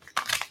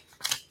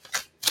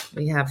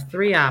 We have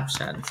 3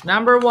 options.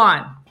 Number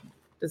 1,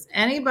 does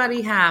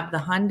anybody have the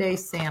Hyundai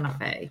Santa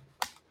Fe?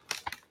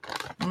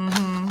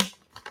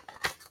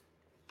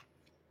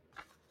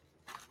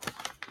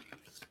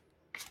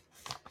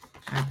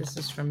 This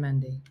is from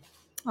Mindy.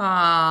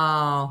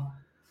 Oh,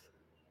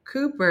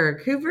 Cooper.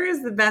 Cooper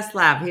is the best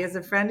lab. He has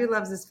a friend who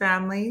loves his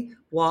family,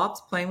 walks,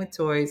 playing with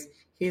toys.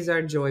 He's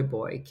our joy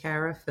boy.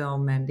 Kara, Phil,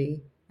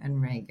 Mendy,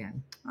 and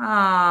Reagan.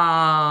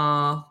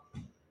 Oh,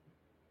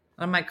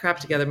 I might crap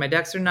together. My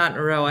ducks are not in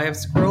a row. I have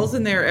squirrels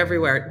in there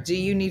everywhere. Do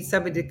you need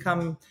somebody to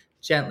come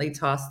gently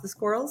toss the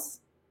squirrels,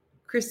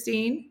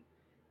 Christine?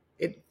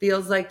 It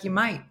feels like you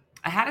might.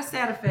 I had a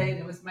Santa Fe, and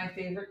it was my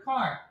favorite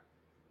car.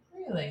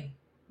 Really?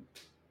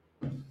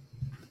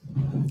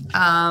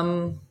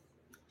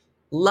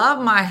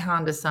 Love my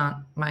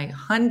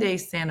Hyundai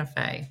Santa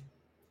Fe.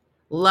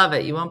 Love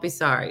it. You won't be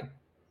sorry.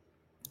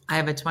 I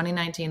have a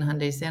 2019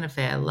 Hyundai Santa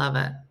Fe. I love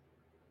it.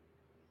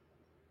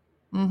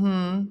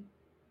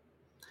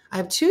 I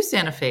have 2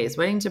 Santa Fe's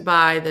waiting to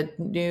buy the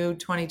new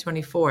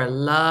 2024.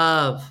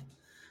 Love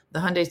the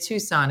Hyundai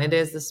Tucson. It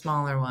is the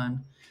smaller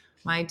one.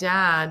 My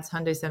dad's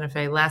Hyundai Santa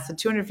Fe lasted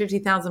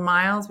 250,000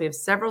 miles. We have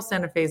several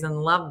Santa Fe's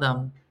and love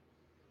them.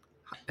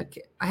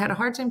 I had a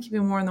hard time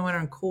keeping warm in the winter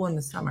and cool in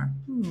the summer.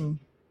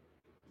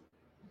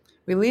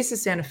 We leased a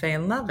Santa Fe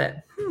and love it.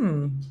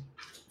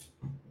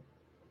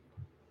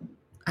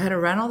 I had a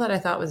rental that I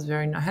thought was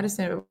very nice. I had a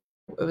Santa,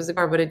 it was a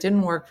car, but it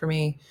didn't work for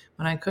me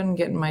when I couldn't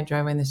get in my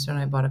driveway in the snow.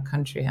 I bought a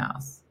country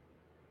house.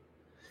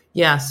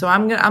 Yeah, so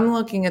I'm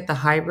looking at the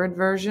hybrid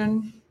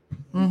version.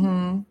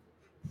 2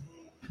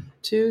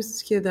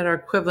 Kia that are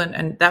equivalent,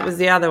 and that was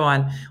the other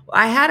one.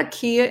 I had a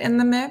Kia in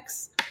the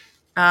mix,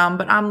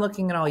 but I'm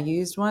looking at all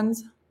used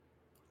ones.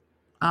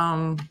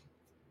 And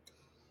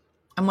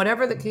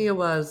whatever the Kia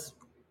was,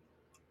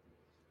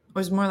 it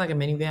was more like a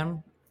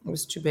minivan. It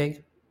was too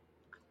big.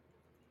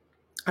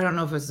 I don't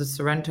know if it was the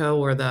Sorento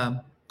or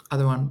the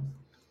other one.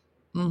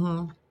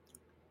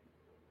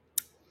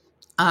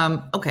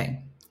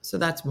 Okay, so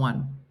that's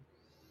one.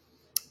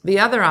 The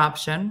other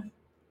option,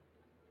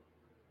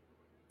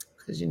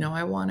 because you know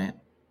I want it.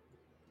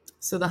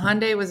 So the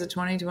Hyundai was a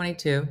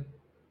 2022.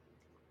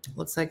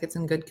 Looks like it's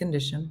in good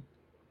condition.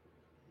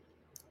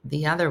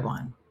 The other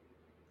one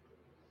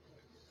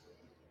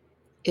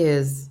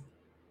is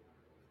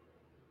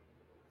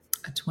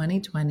a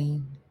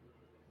 2020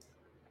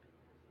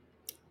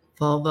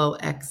 Volvo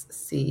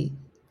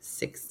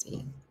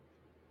XC60,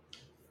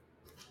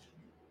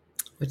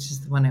 which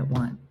is the one I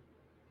want.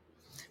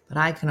 But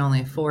I can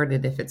only afford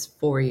it if it's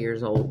 4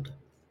 years old.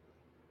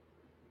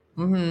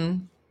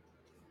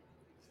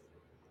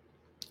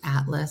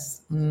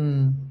 Atlas.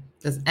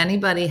 Does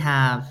anybody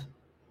have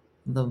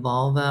the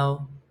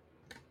Volvo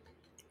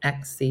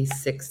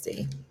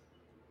XC60?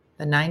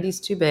 The 90's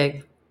too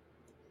big.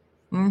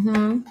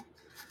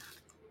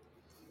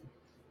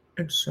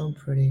 It's so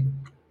pretty.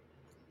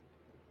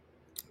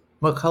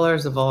 What color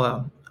is the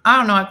Volvo? I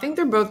don't know. I think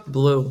they're both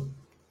blue.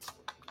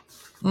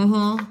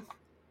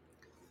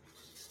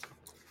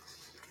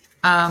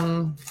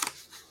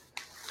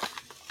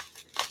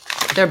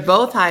 They're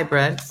both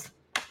hybrids.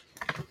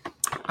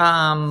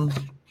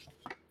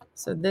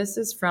 So this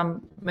is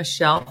from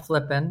Michelle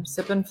Flippin,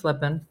 Sippin'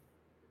 Flippin'.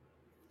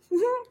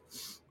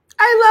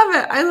 I love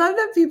it. I love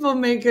that people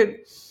make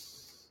it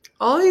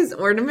all these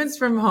ornaments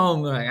from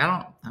home. Like,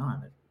 I don't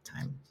have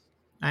time.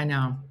 I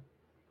know.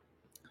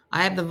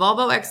 I have the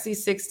Volvo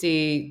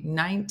XC60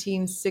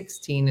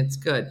 1916. It's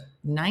good.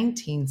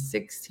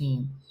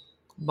 1916.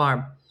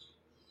 Barb.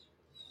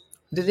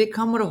 Did it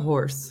come with a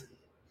horse?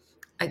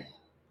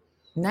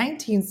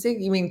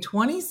 1960? You mean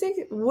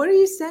 26? What are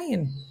you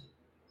saying?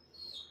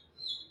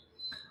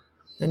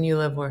 Then you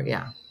live where?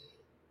 Yeah.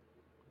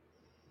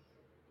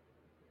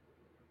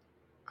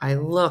 I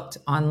looked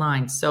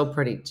online. So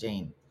pretty,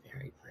 Jane.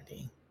 Very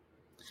pretty.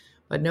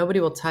 But nobody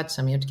will touch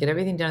them. You have to get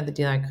everything done at the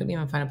dealer. I couldn't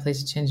even find a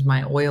place to change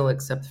my oil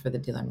except for the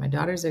dealer. My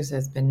daughter's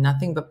has been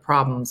nothing but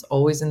problems,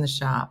 always in the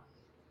shop.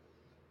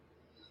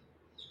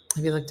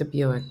 Have you looked at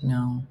Buick?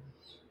 No.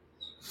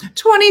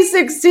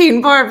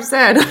 2016, Barb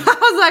said. I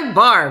was like,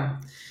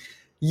 Barb,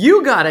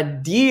 you got a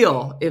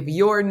deal if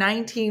your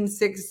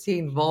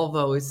 1916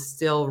 Volvo is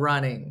still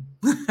running.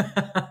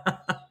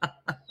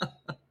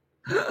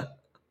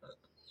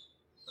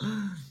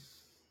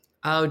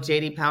 Oh,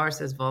 JD Power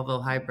says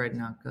Volvo hybrid,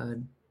 not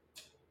good.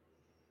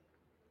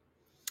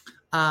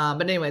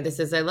 But anyway, this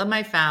is, I love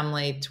my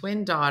family,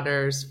 twin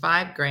daughters,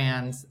 5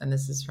 grands, and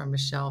this is from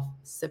Michelle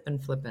Sippin'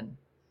 Flippin'.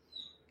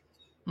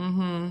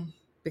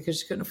 Because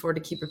she couldn't afford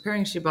to keep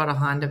repairing, she bought a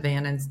Honda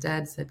van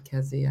instead, said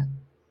Kezia.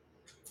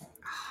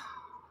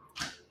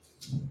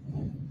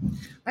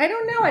 I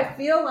don't know. I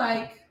feel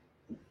like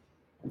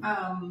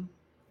I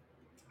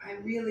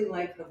really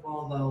like the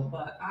Volvo,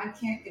 but I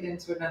can't get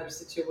into another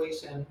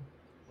situation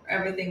where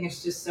everything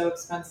is just so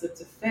expensive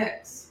to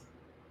fix.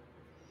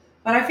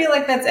 But I feel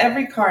like that's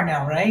every car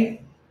now, right?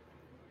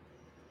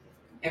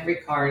 Every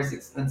car is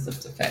expensive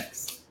to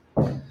fix.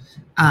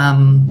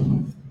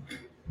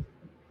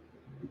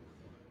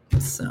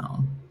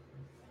 So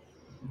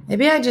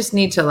maybe I just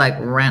need to like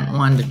rent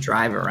one to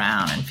drive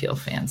around and feel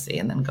fancy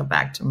and then go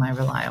back to my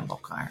reliable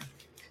car.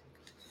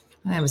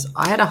 And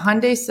I had a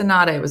Hyundai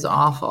Sonata. It was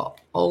awful.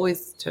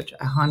 Always took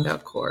a Honda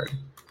Accord.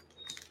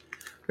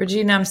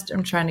 Regina,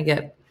 I'm trying to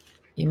get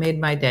You made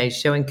my day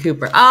showing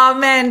Cooper. Oh,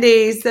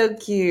 Mandy, so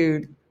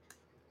cute.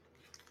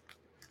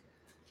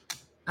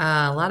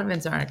 A lot of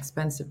vents aren't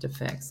expensive to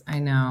fix. I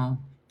know.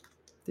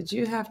 Did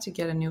you have to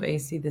get a new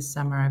AC this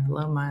summer? I have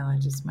low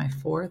mileage. It's my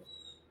fourth.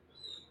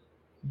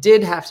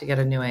 Did have to get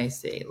a new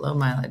AC. Low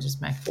mileage.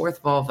 It's my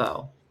fourth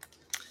Volvo.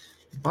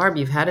 Barb,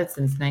 you've had it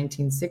since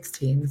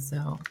 1916.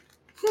 So,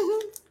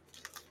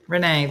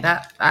 Renee,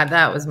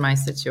 that was my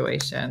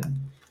situation.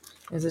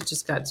 Is it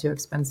just got too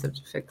expensive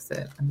to fix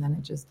it, and then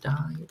it just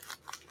died.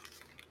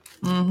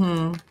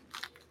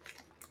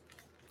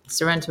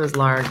 Sorrento is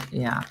large.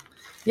 Yeah.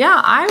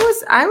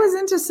 I was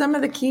into some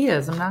of the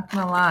Kias. I'm not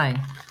gonna lie.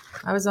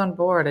 I was on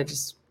board. I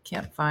just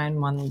can't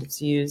find one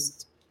that's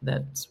used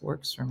that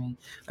works for me.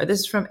 All right,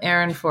 this is from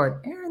Aaron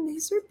Ford. Aaron,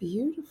 these are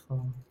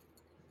beautiful.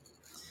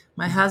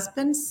 My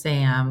husband,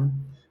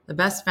 Sam, the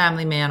best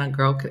family man a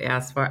girl could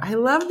ask for. I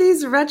love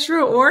these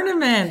retro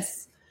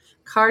ornaments.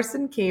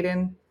 Carson,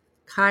 Caden,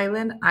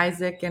 Kylan,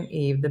 Isaac, and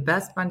Eve, the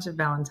best bunch of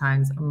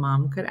Valentines a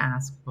mom could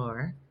ask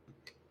for.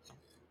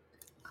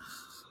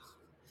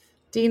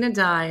 Dina,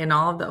 Di, and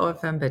all of the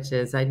OFM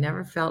bitches. I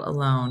never felt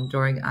alone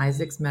during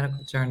Isaac's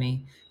medical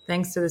journey.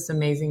 Thanks to this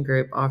amazing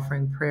group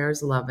offering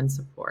prayers, love, and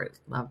support.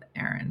 Love,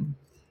 Aaron.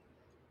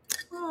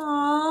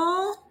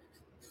 Aww.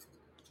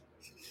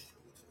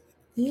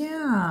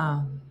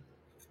 Yeah.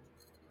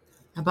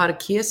 I bought a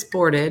Kia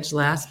Sportage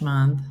last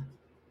month.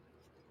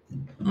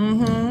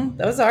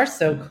 Those are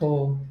so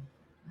cool.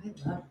 I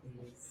love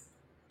these.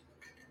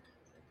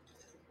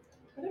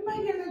 What am I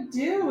going to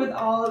do with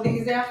all of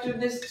these after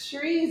this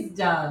tree's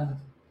done?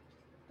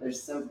 They're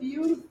so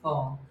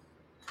beautiful.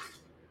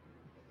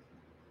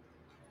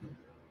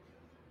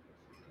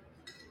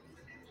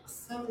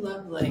 So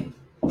lovely.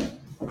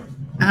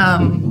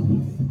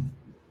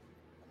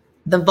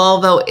 The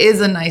Volvo is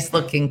a nice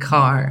looking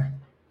car.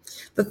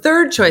 The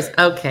third choice,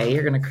 okay,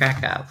 you're going to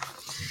crack up.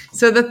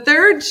 So the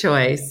third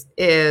choice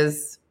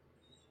is,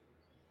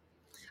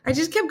 I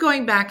just kept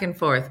going back and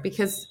forth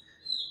because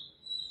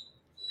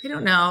I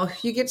don't know,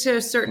 you get to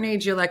a certain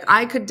age, you're like,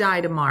 I could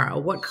die tomorrow.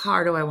 What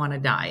car do I want to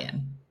die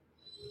in?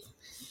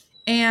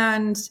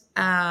 And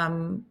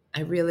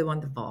I really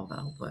want the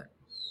Volvo, but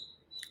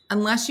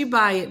unless you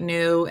buy it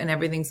new and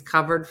everything's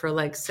covered for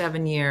like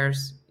 7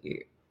 years,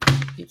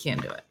 you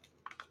can't do it.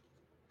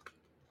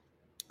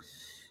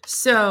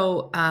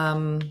 So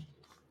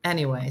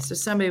anyway, so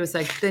somebody was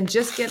like, then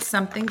just get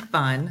something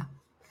fun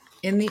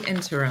in the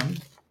interim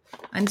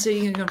until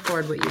you can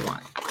afford what you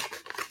want.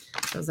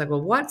 So I was like,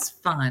 well, what's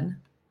fun?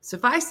 So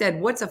if I said,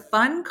 what's a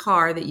fun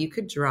car that you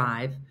could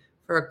drive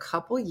for a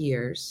couple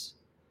years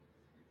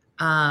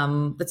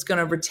that's going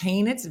to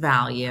retain its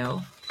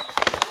value,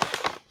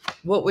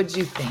 what would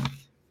you think?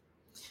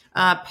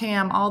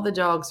 Pam, all the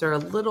dogs are a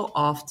little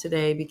off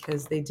today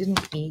because they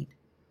didn't eat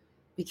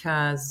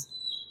because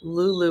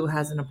Lulu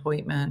has an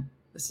appointment.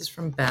 This is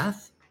from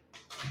Beth.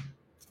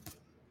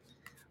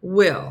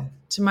 Will,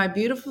 to my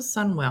beautiful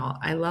son, Will,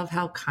 I love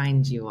how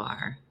kind you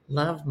are.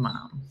 Love,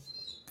 Mom.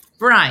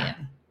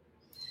 Brian,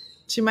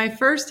 to my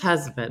first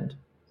husband,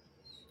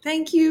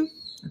 thank you.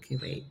 Okay,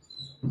 wait.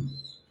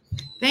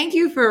 Thank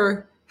you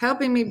for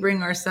helping me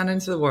bring our son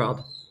into the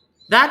world.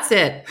 That's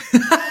it.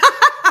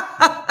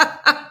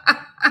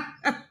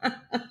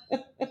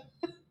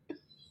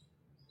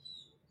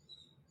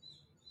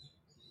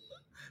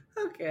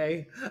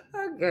 Okay. I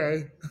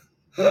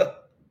was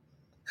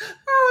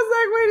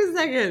like, wait a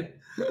second.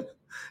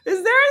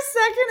 Is there a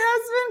second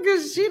husband?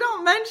 Because she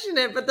don't mention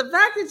it, but the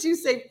fact that you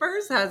say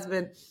first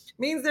husband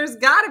means there's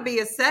got to be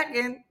a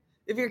second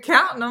if you're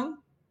counting them.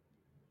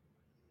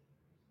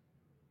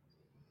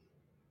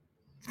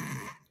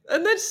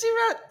 And then she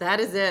wrote, that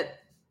is it.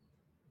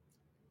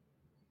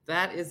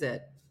 That is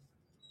it.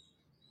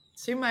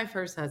 To my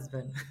first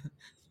husband.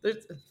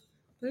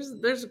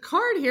 There's a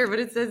card here, but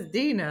it says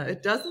Dina.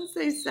 It doesn't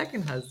say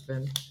second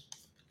husband.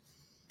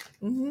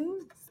 A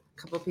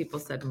couple people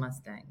said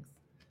Mustangs.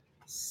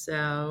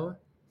 So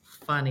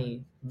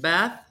funny.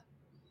 Beth,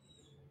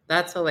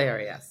 that's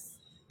hilarious.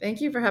 Thank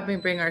you for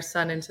helping bring our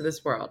son into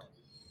this world.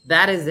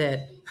 That is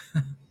it.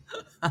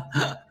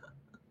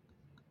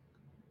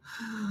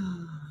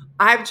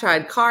 I've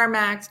tried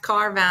CarMax,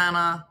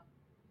 Carvana,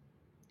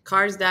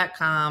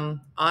 Cars.com,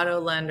 auto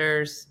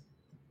lenders.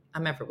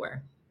 I'm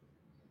everywhere.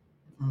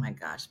 Oh my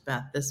gosh,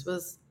 Beth, this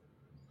was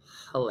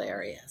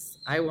hilarious.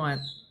 I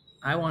want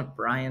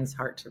Brian's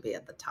heart to be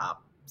at the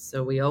top.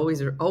 So we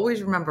always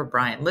remember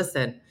Brian.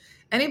 Listen,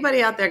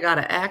 anybody out there got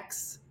an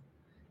ex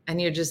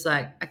and you're just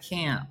like, I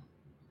can't.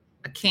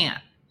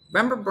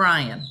 Remember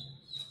Brian.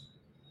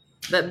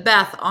 That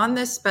Beth on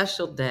this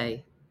special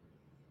day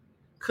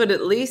could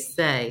at least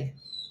say,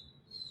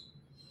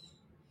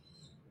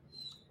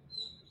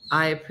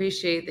 I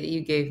appreciate that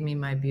you gave me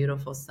my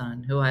beautiful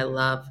son, who I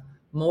love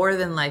more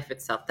than life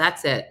itself.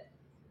 That's it.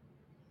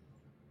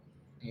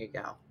 There you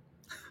go.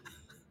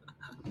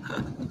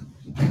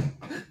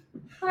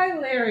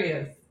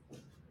 Hilarious.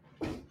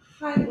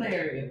 I've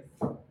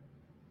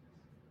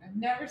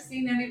never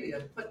seen anybody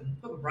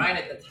put Brian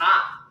at the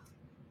top.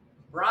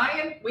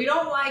 Brian, we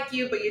don't like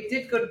you, but you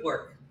did good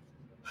work.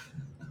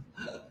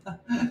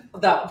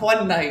 that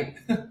one night.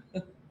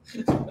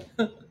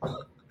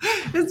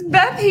 Is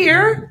Beth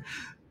here?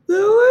 That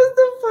was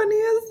the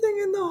funniest thing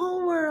in the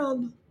whole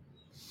world.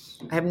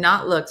 I have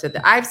not looked at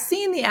that. I've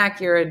seen the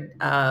Acura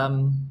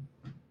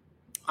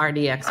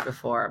RDX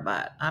before,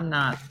 but I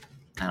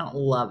don't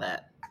love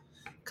it.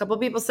 A couple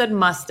people said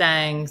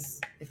Mustangs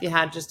if you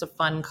had just a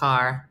fun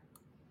car.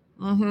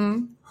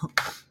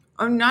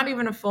 Or not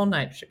even a full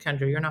night,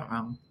 Shakendra. You're not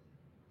wrong.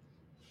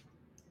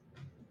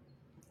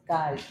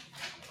 Guys,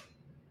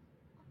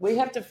 we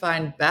have to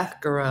find Beth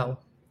Gerow.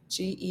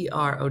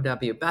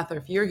 Gerow. Beth,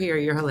 if you're here,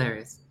 you're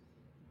hilarious.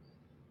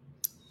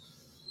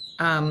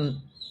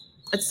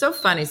 It's so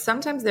funny.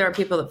 Sometimes there are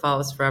people that follow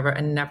us forever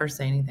and never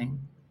say anything.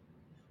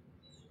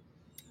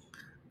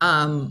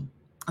 And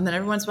then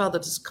every once in a while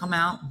they'll just come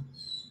out.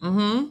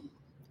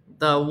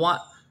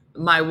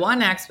 My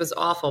one ex was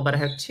awful, but I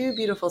have 2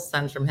 beautiful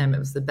sons from him. It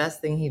was the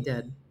best thing he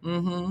did.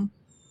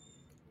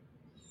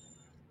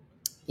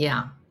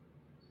 Yeah.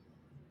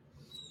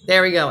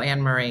 There we go,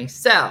 Anne Marie.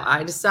 So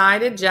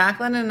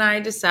Jacqueline and I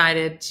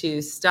decided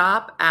to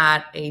stop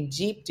at a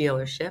Jeep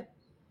dealership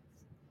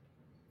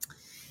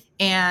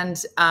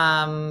and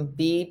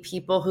be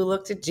people who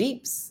looked at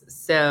Jeeps.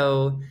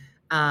 So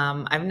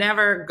I've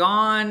never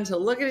gone to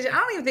look at a Jeep. I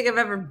don't even think I've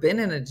ever been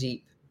in a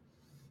Jeep.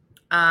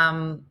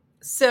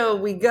 So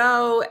we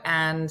go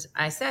and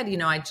I said,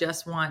 I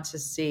just want to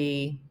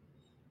see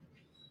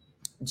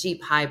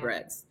Jeep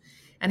hybrids.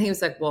 And he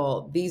was like,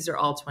 well, these are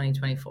all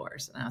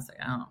 2024s. And I was like,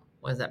 oh,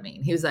 what does that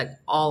mean? He was like,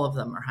 all of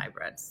them are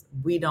hybrids.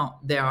 I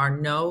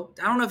don't know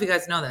if you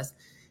guys know this.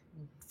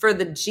 For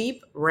the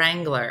Jeep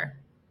Wrangler,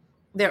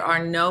 there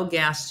are no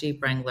gas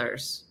Jeep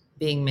Wranglers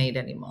being made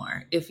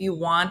anymore. If you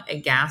want a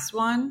gas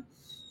one,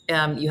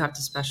 you have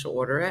to special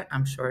order it.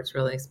 I'm sure it's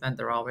really expensive.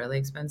 They're all really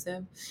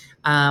expensive.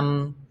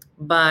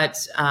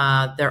 But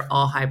they're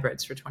all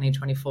hybrids for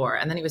 2024.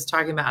 And then he was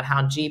talking about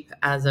how Jeep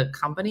as a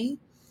company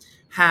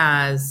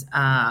has,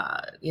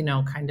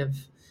 kind of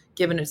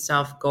given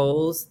itself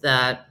goals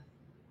that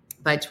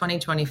by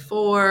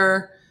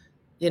 2024,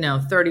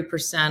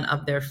 30%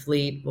 of their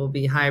fleet will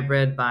be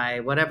hybrid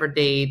by whatever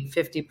date,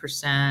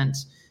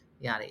 50%,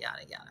 yada,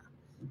 yada, yada.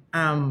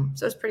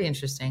 So it's pretty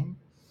interesting.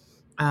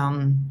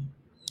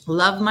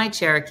 Love my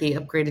Cherokee,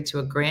 upgraded to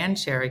a Grand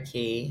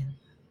Cherokee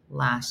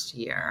last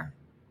year.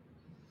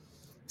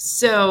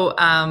 So,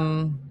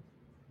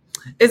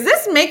 is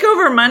this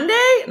Makeover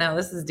Monday? No,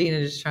 this is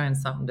Dina just trying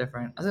something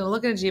different. I was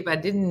looking at Jeep. I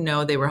didn't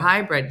know they were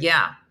hybrid.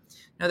 Yeah,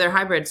 no, they're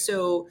hybrid.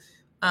 So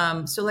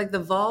like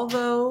the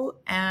Volvo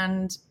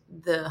and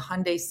the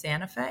Hyundai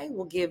Santa Fe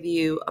will give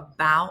you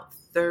about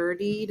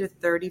 30 to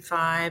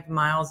 35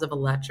 miles of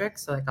electric.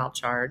 So like I'll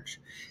charge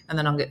and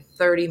then I'll get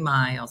 30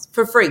 miles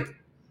for free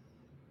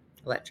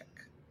electric.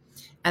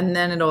 And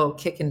then it'll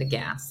kick into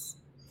gas.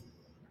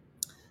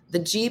 The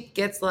Jeep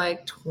gets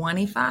like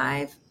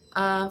 25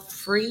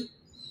 free.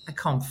 I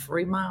call them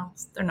free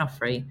miles. They're not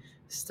free. You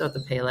still have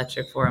to pay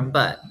electric for them,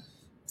 but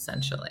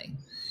essentially.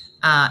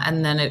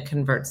 And then it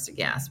converts to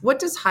gas. What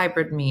does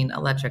hybrid mean,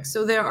 electric?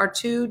 So there are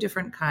 2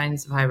 different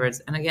kinds of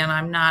hybrids. And again,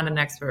 I'm not an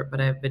expert, but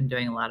I've been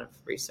doing a lot of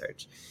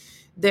research.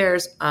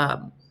 There's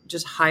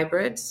just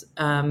hybrids,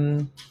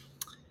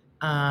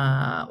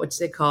 which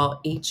they call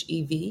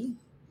HEV,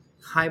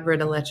 hybrid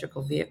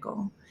electrical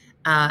vehicle.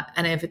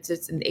 And if it's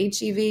an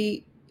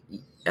HEV,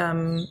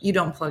 you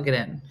don't plug it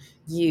in.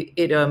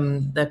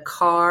 The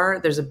car,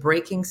 there's a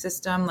braking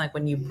system. Like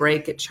when you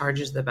brake, it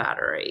charges the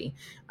battery.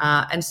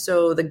 And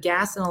so the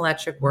gas and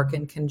electric work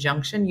in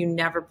conjunction. You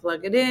never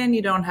plug it in.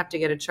 You don't have to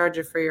get a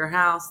charger for your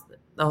house,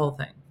 the whole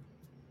thing.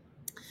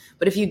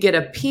 But if you get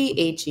a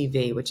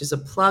PHEV, which is a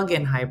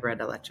plug-in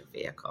hybrid electric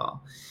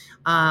vehicle,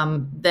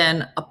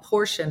 then a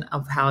portion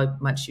of how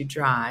much you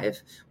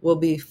drive will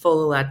be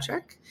full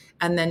electric,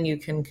 and then you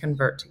can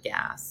convert to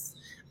gas.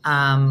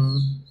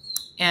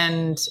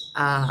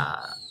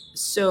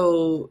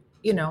 So,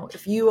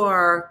 if you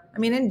are,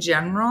 in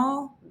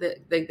general,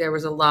 there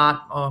was a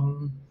lot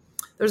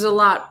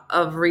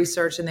of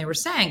research, and they were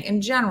saying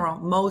in general,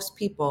 most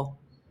people,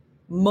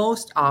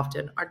 most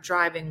often are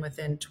driving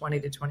within 20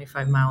 to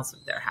 25 miles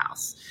of their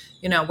house.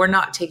 We're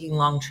not taking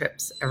long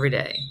trips every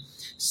day.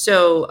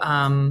 So,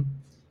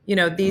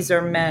 these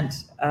are meant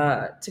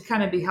to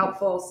kind of be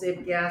helpful,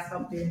 save gas,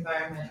 help the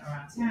environment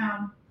around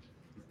town.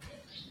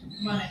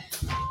 Come on in.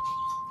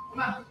 Come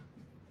on.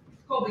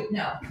 Colby,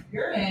 no,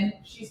 you're in.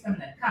 She's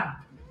coming in. Come.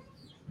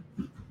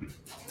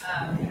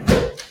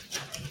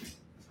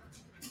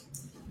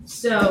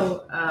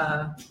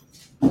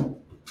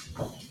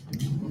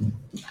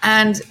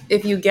 And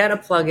if you get a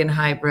plug-in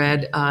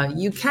hybrid,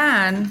 you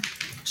can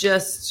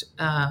just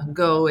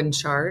go and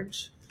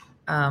charge,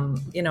 at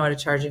a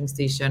charging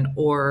station,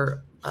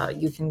 or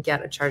you can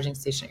get a charging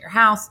station at your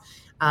house.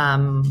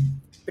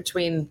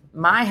 Between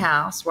my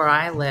house, where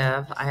I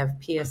live, I have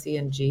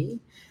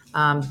PSE&G.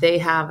 They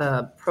have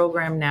a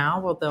program now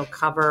where they'll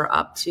cover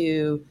up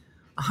to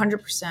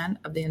 100%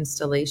 of the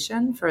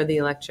installation for the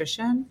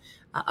electrician,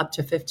 up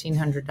to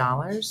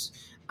 $1,500.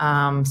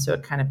 So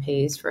it kind of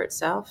pays for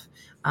itself.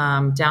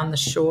 Down the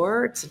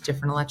shore, it's a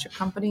different electric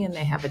company and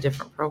they have a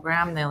different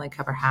program. They only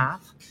cover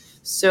half.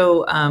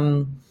 So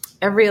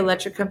every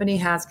electric company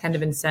has kind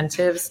of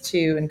incentives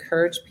to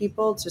encourage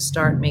people to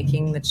start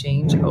making the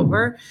change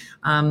over.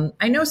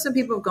 I know some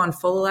people have gone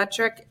full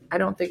electric. I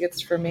don't think it's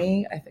for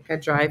me. I think I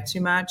drive too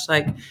much.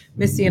 Like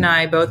Missy and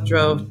I both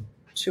drove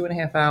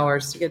 2.5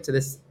 hours to get to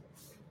this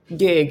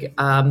gig.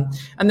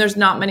 And there's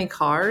not many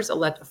cars,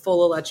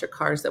 full electric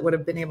cars that would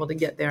have been able to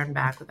get there and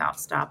back without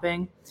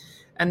stopping.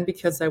 And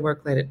because I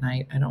work late at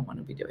night, I don't want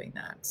to be doing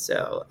that.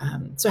 So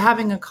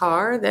having a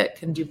car that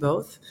can do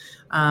both.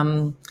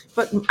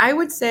 But I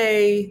would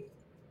say,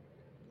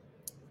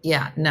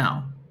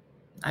 no,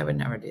 I would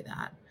never do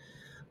that.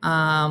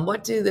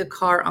 What do the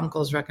car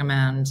uncles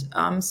recommend?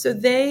 So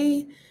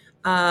they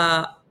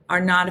are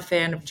not a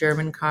fan of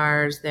German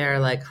cars. They're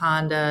like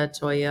Honda,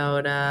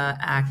 Toyota,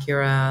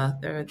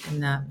 Acura. They're in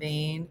that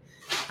vein.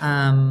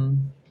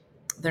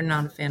 They're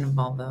not a fan of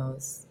all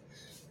those.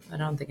 I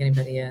don't think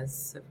anybody is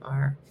so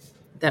far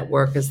that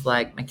work as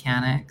like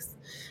mechanics.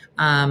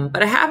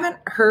 But I haven't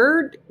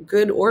heard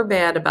good or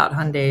bad about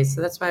Hyundais. So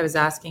that's why I was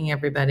asking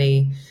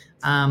everybody,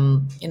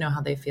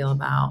 how they feel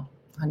about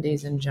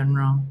Hyundais in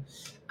general.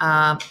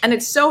 And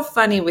it's so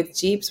funny with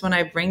Jeeps when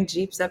I bring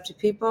Jeeps up to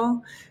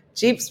people.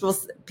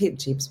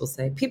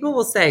 People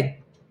will say,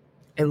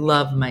 I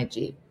love my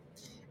Jeep.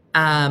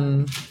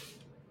 But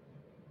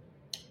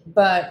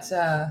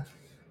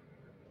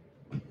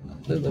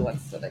Lulu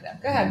wants to lay down.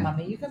 Go ahead,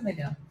 Mommy. You can lay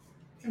down.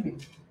 Come here.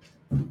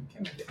 Come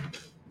here.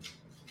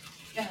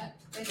 Go ahead.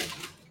 Lay down.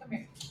 Come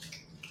here.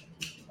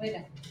 Lay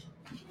down.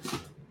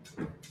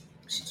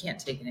 She can't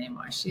take it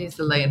anymore. She needs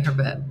to lay in her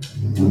bed.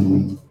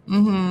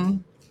 Mm-hmm.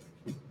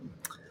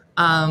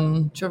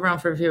 Drove around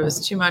for a few. It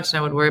was too much and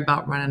I would worry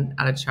about running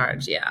out of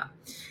charge. Yeah.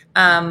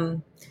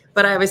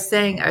 But I was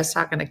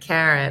talking to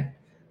Karen,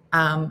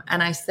 and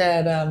I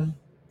said,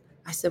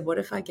 what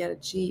if I get a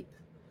Jeep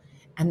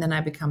and then I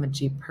become a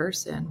Jeep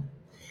person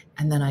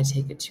and then I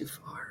take it too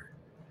far?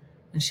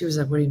 And she was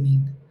like, what do you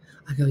mean?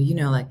 I go,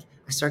 like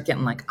I start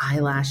getting like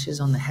eyelashes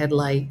on the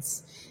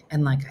headlights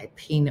and like I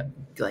paint it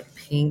like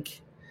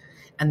pink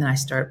and then I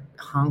start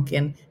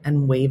honking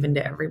and waving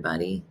to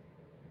everybody.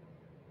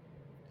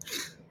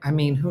 I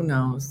mean, who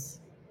knows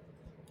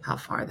how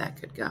far that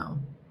could go.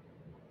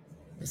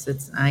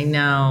 I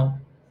know.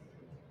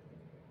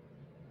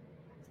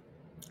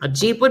 A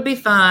Jeep would be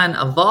fun.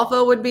 A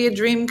Volvo would be a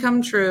dream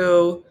come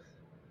true.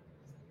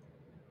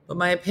 But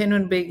my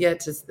opinion would be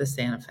get to the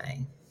Santa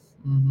Fe.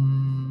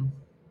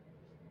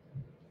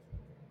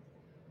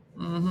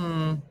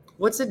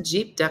 What's a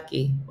Jeep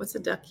ducky? What's a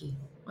ducky?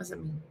 What does it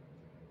mean?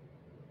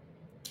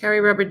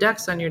 Carry rubber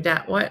ducks on your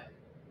dad. What?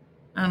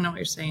 I don't know what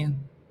you're saying.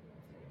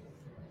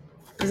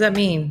 What does that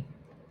mean?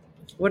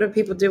 What do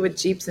people do with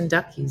Jeeps and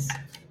duckies?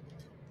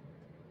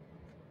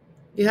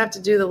 You have to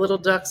do the little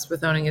ducks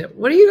with owning it.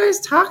 What are you guys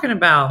talking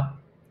about?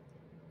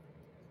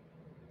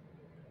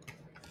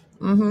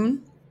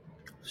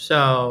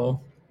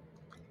 So,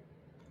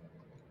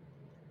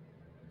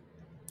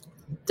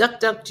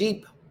 duck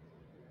Jeep.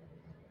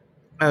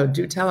 Oh,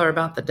 do tell her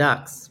about the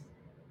ducks.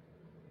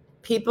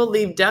 People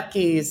leave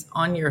duckies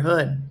on your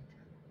hood.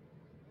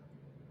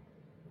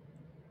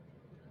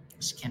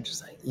 She can't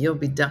just like, you'll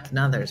be ducking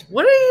others.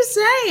 What are you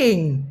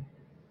saying?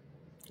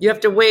 You have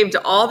to wave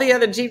to all the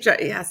other Jeep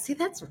drivers. Yeah, see,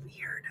 that's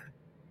weird.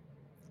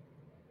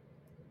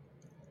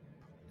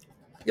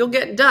 You'll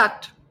get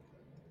ducked.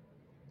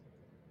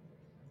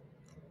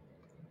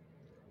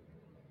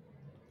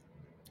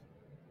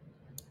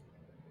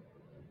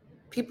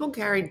 People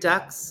carry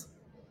ducks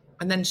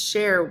and then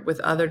share with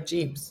other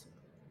Jeeps.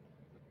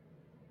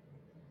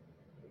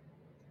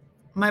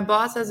 My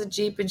boss has a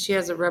Jeep and she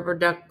has a rubber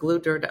duck glue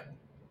duck.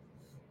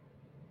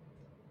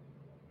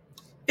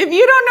 If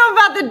you don't know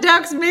about the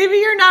ducks, maybe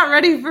you're not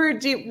ready for a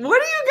Jeep.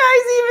 What are you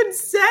guys even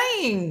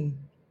saying?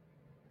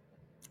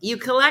 You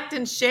collect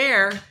and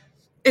share.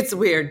 It's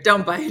weird.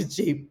 Don't buy a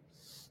Jeep.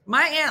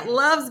 My aunt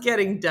loves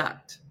getting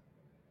ducked.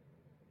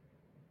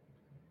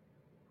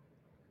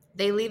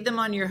 They leave them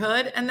on your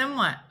hood, and then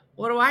what?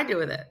 What do I do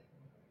with it?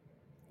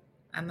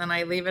 And then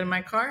I leave it in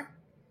my car?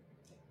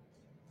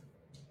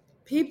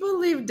 People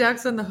leave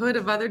ducks on the hood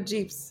of other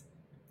Jeeps.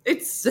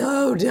 It's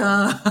so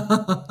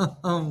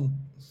dumb.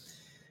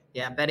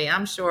 Yeah, Betty,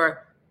 I'm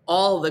sure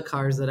all the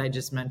cars that I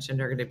just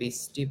mentioned are going to be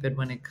stupid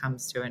when it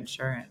comes to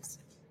insurance.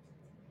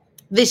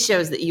 This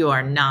shows that you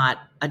are not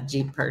a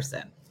Jeep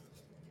person.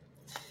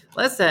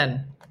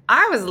 Listen,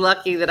 I was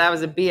lucky that I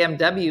was a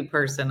BMW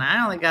person.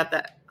 I only got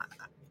that.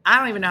 I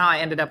don't even know how I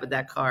ended up with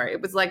that car.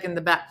 It was like in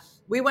the back.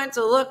 We went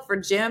to look for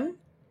Jim.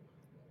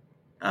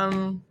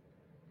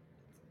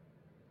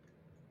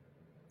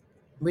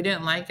 We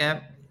didn't like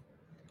it.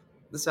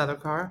 This other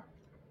car.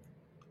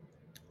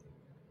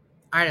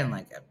 I didn't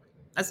like it.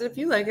 I said, if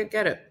you like it,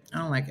 get it. I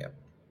don't like it.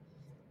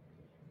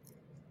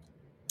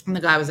 And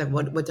the guy was like,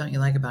 what don't you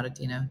like about it,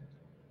 Dina?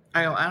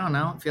 I go, I don't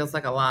know. It feels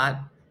like a lot.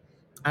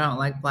 I don't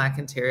like black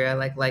interior. I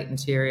like light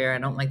interior. I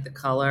don't like the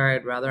color.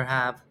 I'd rather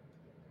have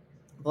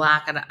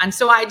black. And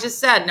so I just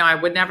said, no, I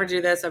would never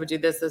do this. I would do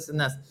this, this, and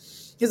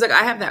this. He's like,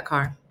 I have that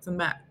car. It's in the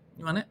back.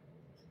 You want it?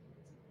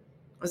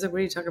 I was like, what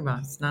are you talking about?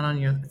 It's not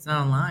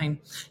online.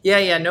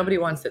 Yeah. Nobody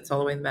wants it. It's all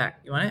the way in the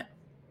back. You want it?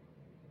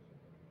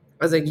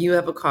 I was like, you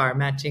have a car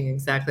matching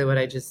exactly what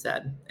I just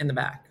said in the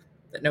back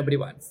that nobody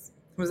wants.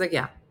 He was like,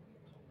 yeah.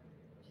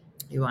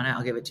 You want it?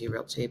 I'll give it to you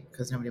real cheap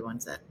because nobody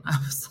wants it. I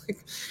was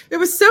like, it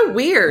was so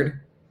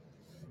weird.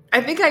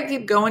 I think I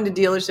keep going to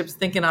dealerships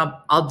thinking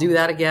I'll do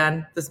that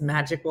again. This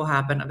magic will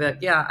happen. I'll be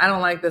like, yeah, I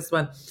don't like this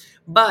one.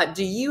 But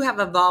do you have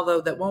a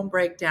Volvo that won't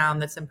break down,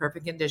 that's in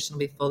perfect condition, will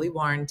be fully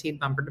warranted,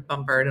 bumper to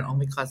bumper, and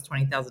only costs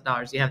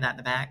 $20,000? Do you have that in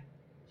the back?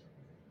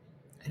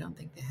 I don't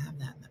think they have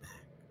that in the back.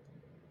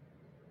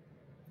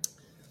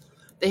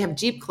 They have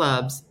Jeep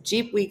clubs,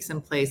 Jeep weeks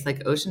in place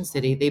like Ocean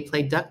City. They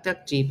play Duck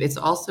Duck Jeep. It's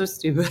all so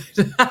stupid.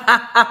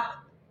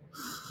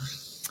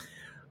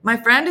 My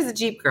friend is a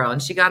Jeep girl,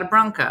 and she got a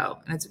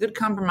Bronco, and it's a good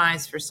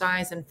compromise for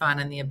size and fun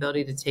and the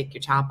ability to take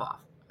your top off.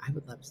 I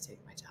would love to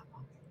take my top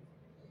off.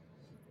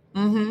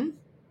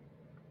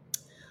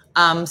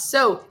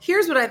 So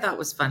here's what I thought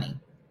was funny.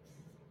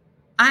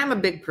 I'm a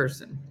big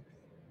person.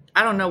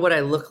 I don't know what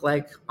I look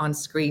like on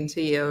screen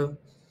to you,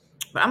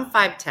 but I'm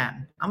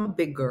 5'10". I'm a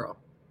big girl.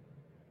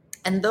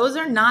 And those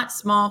are not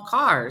small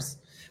cars.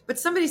 But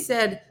somebody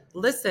said,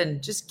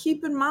 listen, just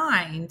keep in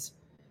mind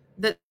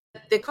that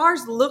the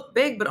cars look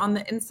big, but on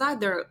the inside,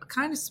 they're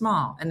kind of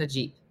small in a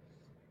Jeep.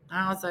 And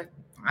I was like,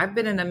 I've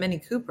been in a Mini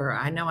Cooper.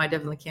 I know I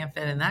definitely can't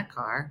fit in that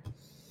car.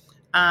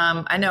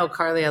 I know,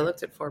 Carly, I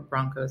looked at Ford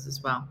Broncos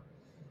as well.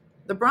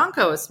 The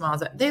Bronco is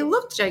small. They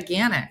look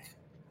gigantic.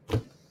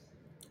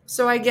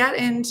 So I get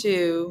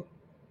into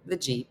the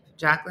Jeep.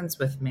 Jacqueline's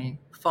with me,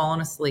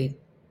 falling asleep.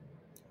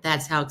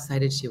 That's how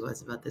excited she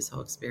was about this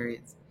whole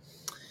experience.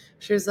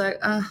 She was like,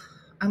 I'm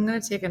going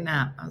to take a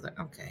nap. I was like,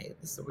 okay,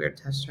 this is a weird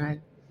test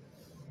drive.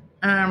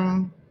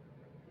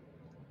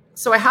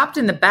 So I hopped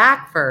in the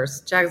back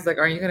first. Jack's like,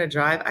 are you going to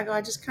drive? I go,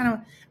 I just kind of,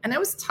 and it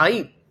was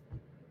tight. It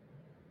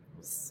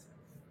was,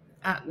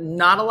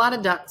 not a lot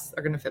of ducks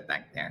are going to fit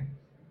back there.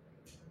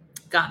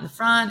 Got in the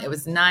front. It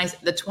was nice.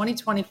 The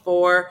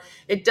 2024,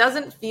 it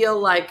doesn't feel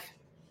like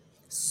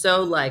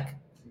so like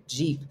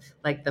Jeep.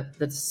 Like the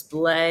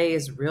display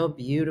is real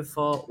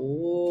beautiful.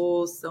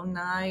 Oh, so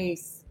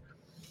nice.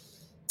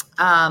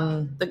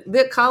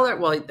 The color,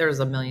 well, there's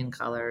a million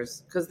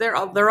colors because they're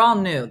all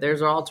new.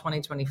 There's all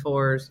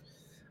 2024s.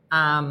 You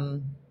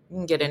can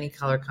get any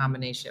color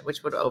combination,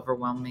 which would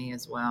overwhelm me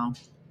as well.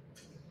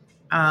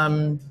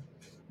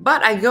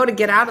 But I go to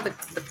get out of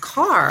the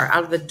car,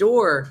 out of the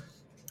door,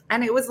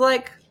 and it was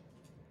like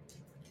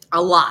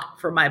a lot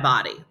for my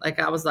body. Like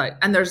I was like,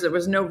 and there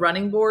was no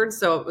running board,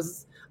 so I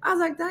was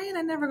like,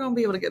 Diane, never gonna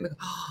be able to get in the car.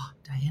 Oh,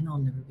 Diane will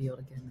never be able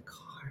to get in the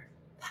car.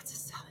 That's a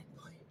selling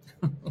point.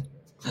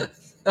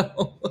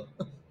 So,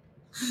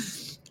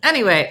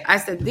 anyway, I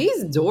said,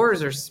 these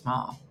doors are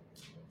small.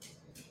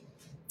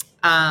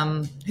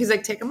 He's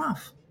like, take them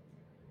off.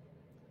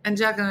 And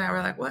Jack and I were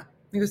like, what?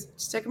 He goes,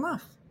 just take them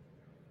off.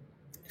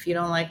 If you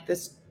don't like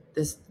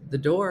the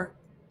door,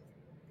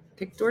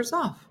 take the doors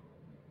off.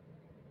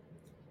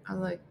 I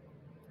was like,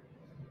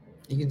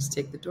 you can just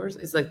take the doors.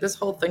 It's like, this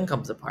whole thing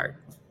comes apart.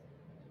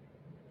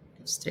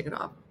 Just take it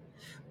off.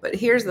 But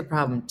here's the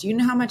problem. Do you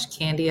know how much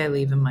candy I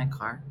leave in my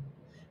car?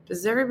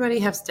 Does everybody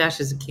have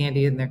stashes of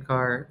candy in their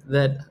car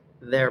that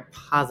they're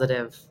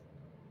positive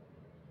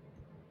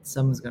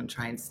someone's going to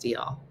try and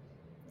steal?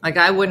 Like,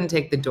 I wouldn't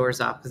take the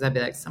doors off because I'd be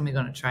like, somebody's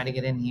going to try to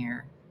get in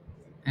here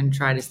and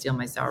try to steal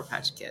my Sour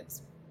Patch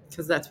Kids,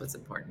 because that's what's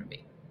important to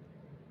me.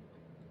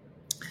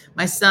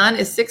 My son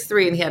is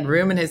 6'3", and he had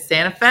room in his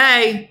Santa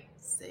Fe.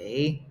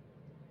 See?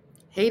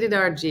 Hated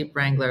our Jeep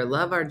Wrangler.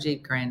 Love our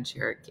Jeep Grand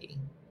Cherokee.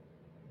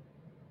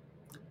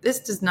 This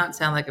does not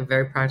sound like a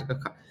very practical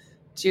car.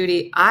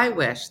 Judy, I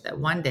wish that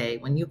one day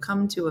when you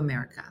come to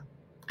America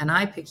and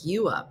I pick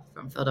you up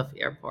from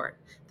Philadelphia Airport,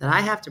 that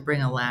I have to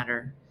bring a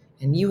ladder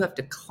and you have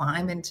to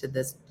climb into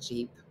this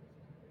Jeep.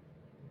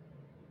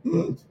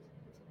 I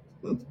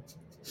would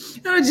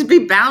just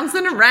be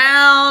bouncing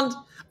around.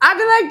 I'd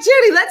be like,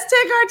 Judy, let's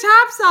take our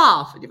tops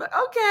off. And you'd be like,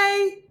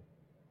 okay.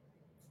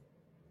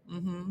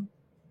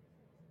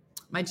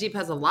 My Jeep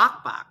has a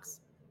lockbox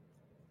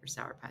for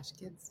Sour Patch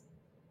Kids.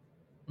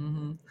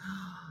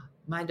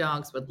 My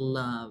dogs would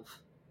love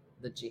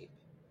the Jeep.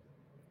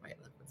 Wait,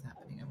 look what's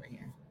happening over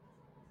here.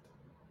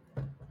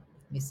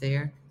 You see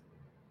her?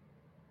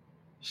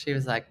 She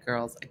was like,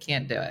 girls, I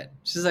can't do it.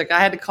 She's like, I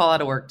had to call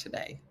out of work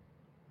today.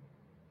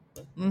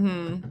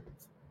 My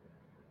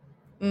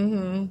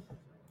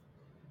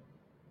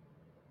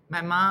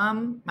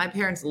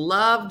parents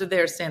loved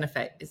their Santa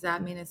Fe. Does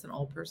that mean it's an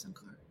old person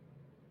car?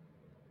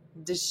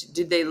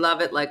 Did they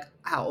love it like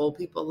how old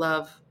people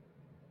love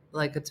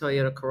like a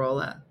Toyota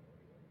Corolla?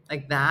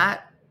 Like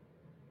that?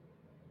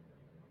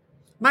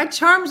 My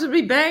charms would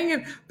be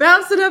banging,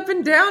 bouncing up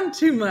and down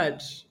too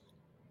much.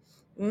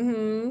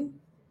 Did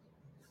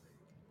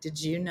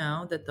you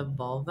know that the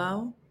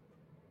Volvo,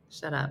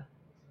 shut up,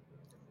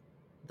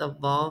 the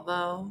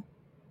Volvo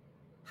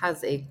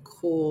has a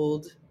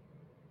cooled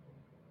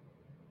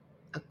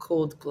a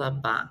cold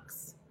glove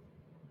box.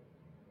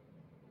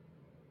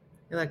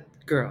 You're like,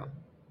 girl,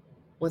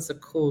 what's a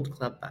cold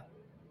glove box?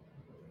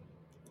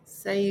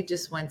 Say you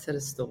just went to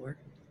the store.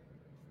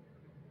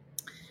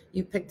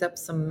 You picked up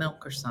some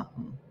milk or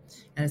something,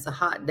 and it's a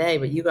hot day,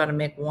 but you got to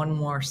make one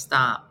more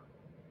stop.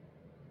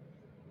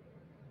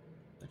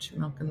 Put your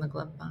milk in the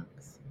glove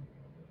box.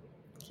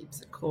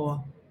 Keeps it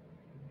cool.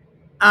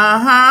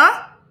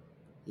 Uh-huh.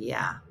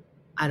 Yeah.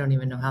 I don't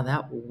even know how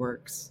that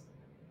works.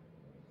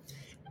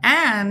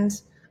 And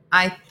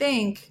I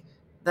think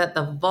that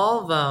the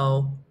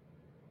Volvo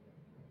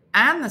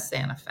and the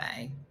Santa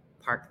Fe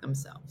park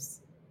themselves.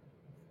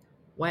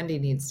 Wendy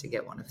needs to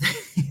get one of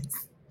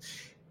these.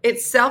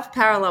 It's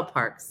self-parallel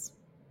parks.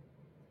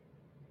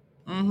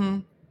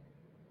 Whole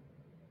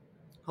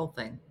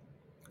thing.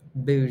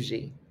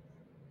 Bougie.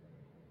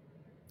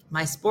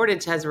 My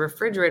Sportage has a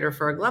refrigerator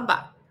for a glove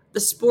box. The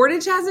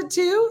Sportage has it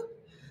too?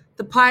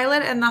 The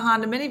Pilot and the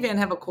Honda minivan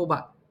have a cool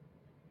box.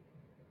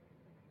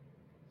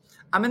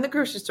 I'm in the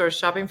grocery store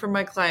shopping for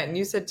my client, and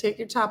you said, take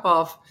your top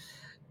off.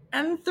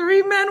 And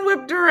 3 men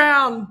whipped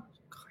around.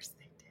 Of course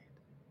they did.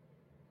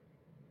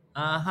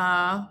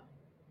 Uh-huh.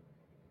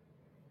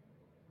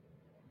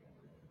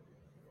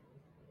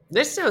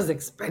 This show's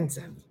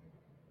expensive.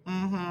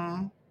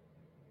 No,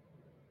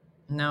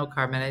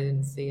 Carmen, I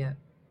didn't see it.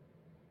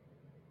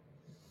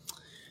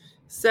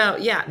 So,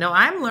 yeah, no,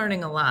 I'm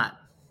learning a lot.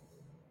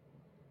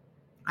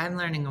 I'm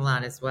learning a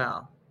lot as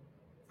well.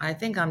 I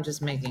think I'm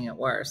just making it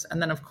worse.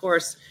 And then, of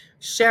course,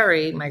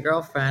 Sherry, my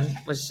girlfriend,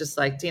 was just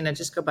like, Dina,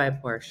 just go buy a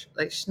Porsche.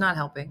 Like, she's not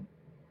helping.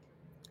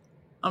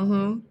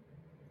 That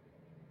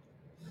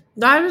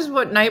is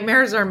what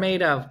nightmares are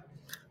made of.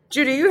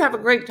 Judy, you have a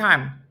great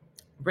time.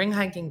 Bring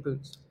hiking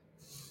boots.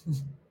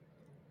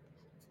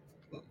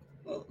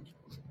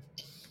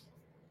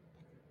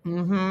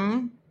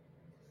 My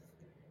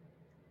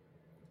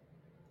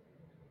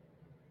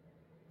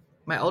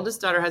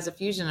oldest daughter has a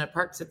Fusion and it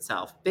parks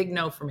itself. Big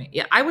no for me.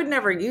 Yeah, I would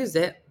never use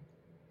it.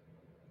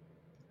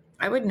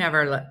 I would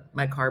never let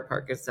my car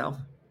park itself.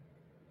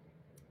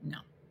 No.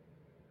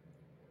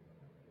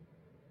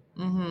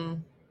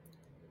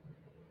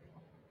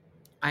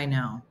 I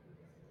know.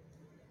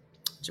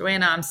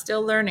 Joanna, I'm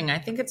still learning. I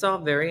think it's all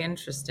very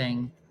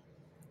interesting.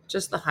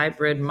 Just the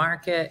hybrid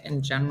market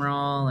in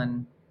general,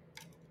 and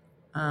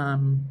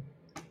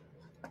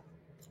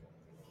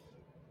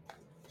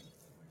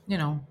you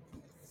know,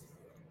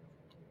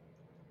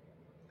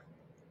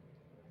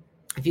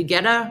 if you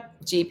get a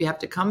Jeep, you have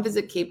to come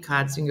visit Cape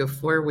Cod so you can go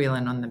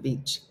 4-wheeling on the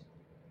beach.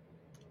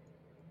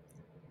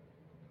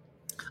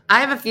 I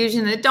have a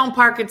Fusion that don't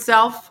park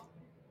itself.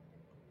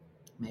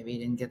 Maybe you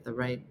didn't get the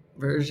right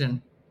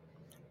version.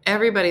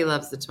 Everybody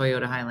loves the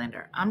Toyota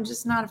Highlander. I'm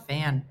just not a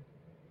fan.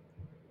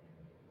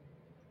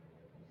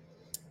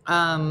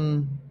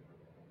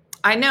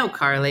 I know,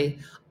 Carly.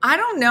 I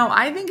don't know.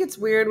 I think it's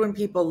weird when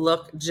people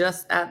look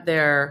just at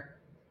their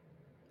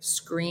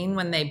screen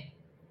when they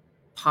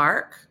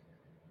park.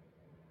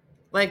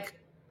 Like,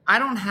 I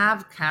don't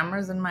have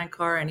cameras in my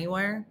car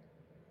anywhere.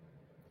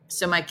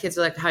 So my kids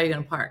are like, how are you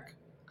going to park?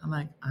 I'm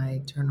like,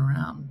 I turn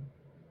around.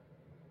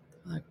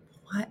 I'm like,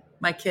 what?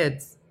 My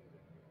kids.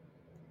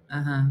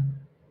 I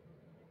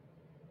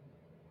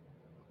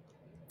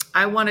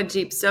want a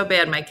Jeep so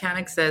bad. My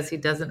mechanic says he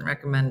doesn't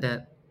recommend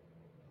it.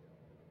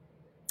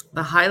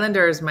 The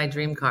Highlander is my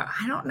dream car.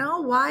 I don't know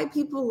why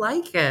people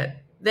like it.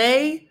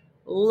 They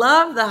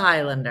love the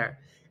Highlander.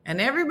 And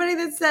everybody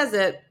that says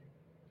it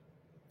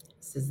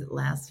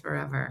lasts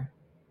forever.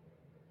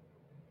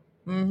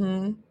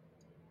 Too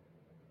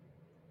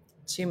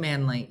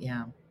manly,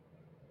 yeah.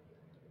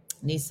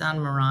 Nissan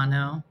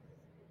Murano,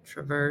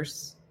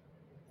 Traverse.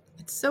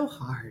 It's so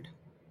hard.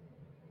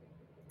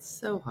 It's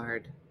so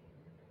hard.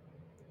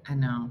 I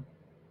know.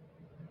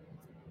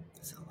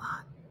 It's a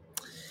lot.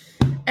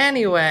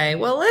 Anyway,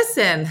 well,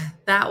 listen,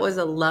 that was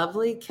a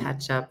lovely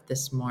catch up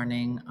this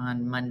morning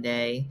on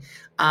Monday.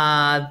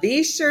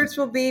 These shirts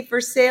will be for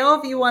sale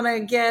if you want to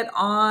get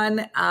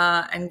on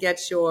and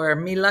get your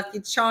Me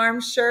Lucky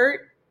Charm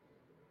shirt.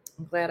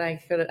 I'm glad I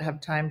could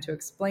have time to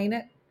explain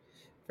it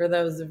for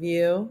those of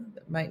you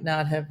that might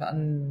not have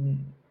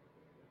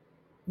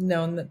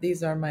known that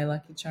these are my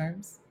Lucky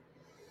Charms.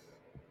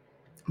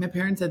 My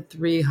parents had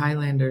 3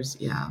 Highlanders.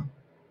 Yeah.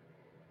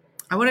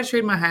 I want to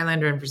trade my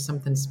Highlander in for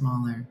something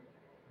smaller.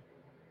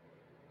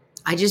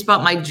 I just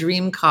bought my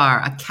dream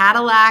car, a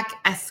Cadillac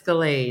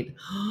Escalade.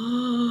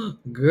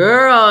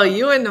 Girl,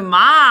 you in the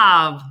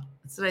mob.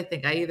 That's what I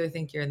think. I either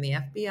think you're in the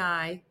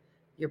FBI,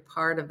 you're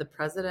part of the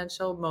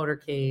presidential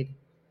motorcade,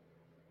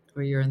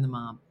 or you're in the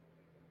mob.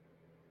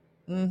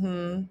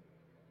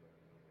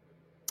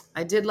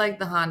 I did like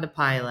the Honda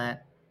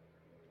Pilot,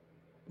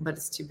 but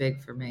it's too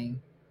big for me.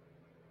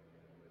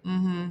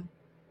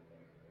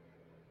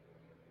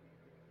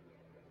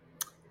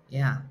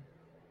 Yeah.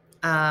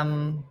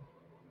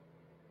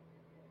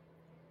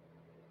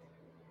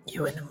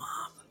 You and the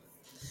mob.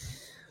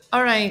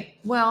 All right.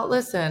 Well,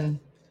 listen,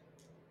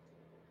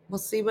 we'll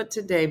see what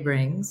today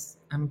brings.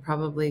 I'm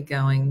probably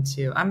going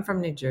to, I'm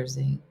from New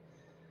Jersey.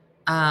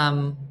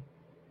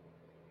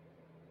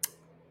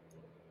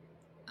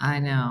 I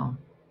know.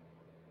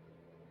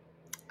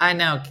 I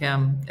know,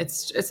 Kim.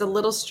 It's a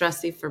little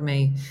stressy for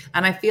me.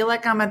 And I feel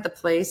like I'm at the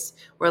place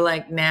where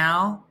like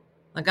now,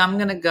 like I'm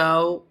gonna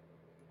go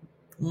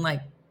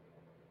like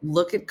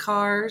look at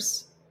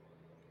cars.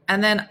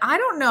 And then I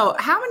don't know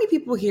how many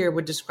people here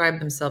would describe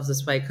themselves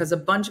this way, because a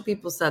bunch of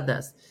people said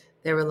this.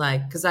 They were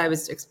like, because I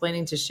was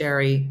explaining to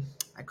Sherry,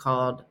 I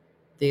called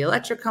the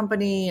electric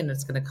company and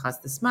it's going to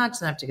cost this much,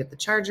 and I have to get the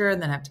charger,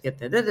 and then I have to get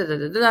the da da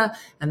da da da,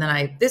 and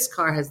then this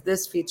car has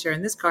this feature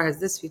and this car has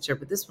this feature,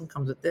 but this one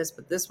comes with this,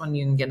 but this one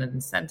you can get an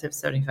incentive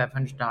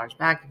 $7,500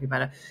 back if you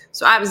buy it.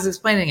 So I was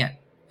explaining it,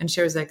 and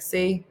Sherry's like,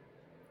 "See,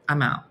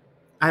 I'm out.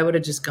 I would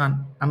have just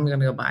gone, I'm going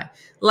to go buy."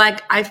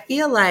 Like, I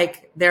feel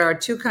like there are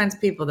two kinds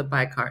of people that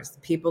buy cars.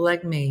 People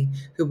like me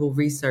who will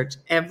research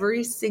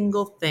every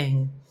single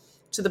thing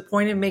to the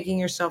point of making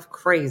yourself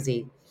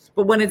crazy.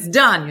 But when it's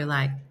done, you're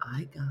like,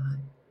 I got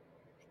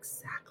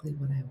exactly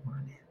what I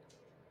wanted.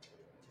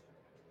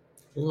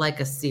 Like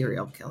a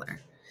serial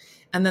killer.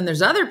 And then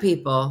there's other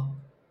people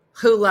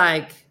who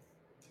like,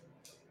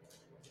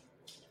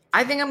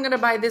 I think I'm going to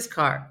buy this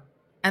car.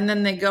 And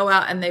then they go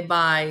out and they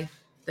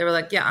were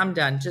like, yeah, I'm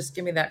done. Just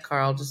give me that car.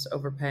 I'll just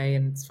overpay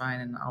and it's fine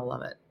and I'll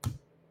love it.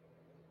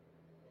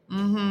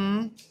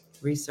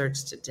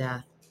 Research to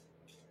death.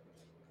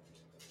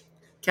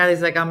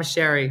 Kathy's like, I'm a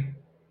Sherry.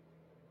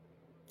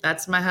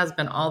 That's my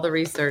husband, all the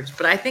research.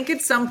 But I think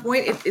at some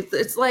point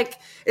it's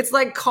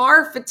like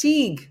car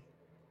fatigue.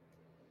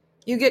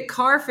 You get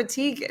car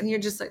fatigue and you're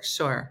just like,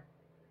 sure.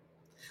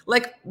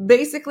 Like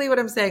basically what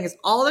I'm saying is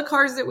all the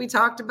cars that we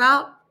talked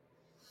about,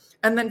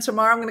 and then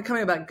tomorrow I'm going to come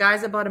in about,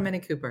 guys, I bought a Mini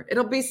Cooper.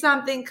 It'll be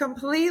something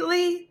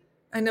completely,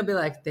 and they'll be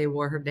like, they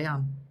wore her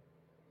down.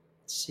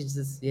 She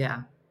just,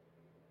 yeah.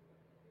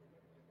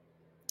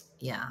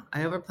 Yeah,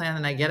 I overplan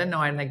and I get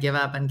annoyed and I give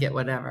up and get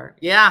whatever.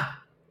 Yeah,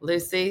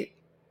 Lucy.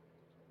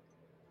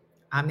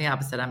 I'm the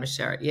opposite. I'm a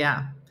Sherry.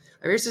 Yeah.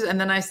 And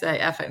then I say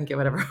F it and get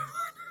whatever.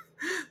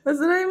 That's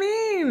what I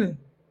mean.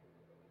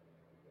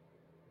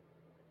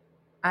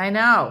 I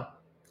know.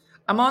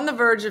 I'm on the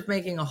verge of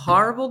making a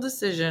horrible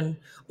decision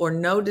or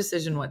no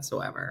decision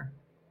whatsoever,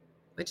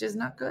 which is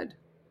not good.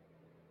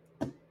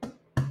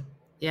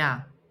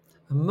 Yeah.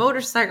 A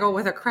motorcycle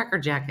with a cracker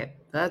jacket.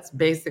 That's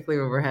basically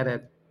where we're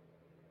headed.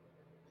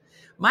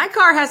 My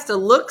car has to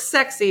look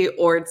sexy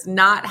or it's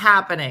not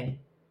happening.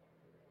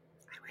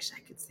 I wish I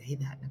could say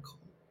that, Nicole.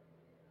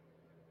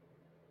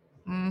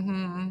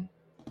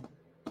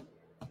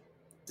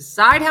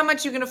 Decide how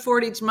much you can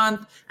afford each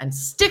month and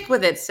stick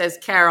with it, says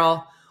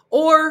Carol.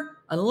 Or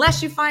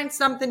unless you find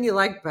something you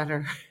like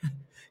better.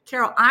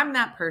 Carol, I'm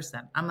that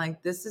person. I'm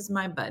like, this is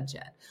my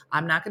budget.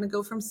 I'm not going to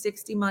go from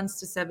 60 months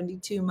to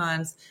 72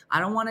 months.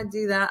 I don't want to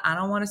do that. I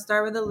don't want to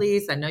start with a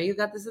lease. I know you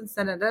got this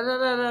incentive. Da, da,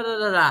 da, da, da,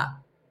 da, da.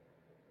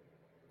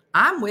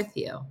 I'm with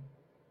you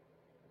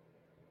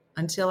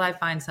until I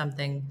find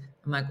something.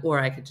 I'm like, or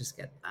I could just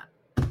get that.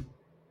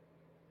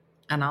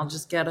 And I'll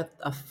just get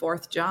a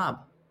fourth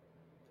job.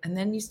 And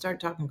then you start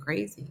talking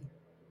crazy.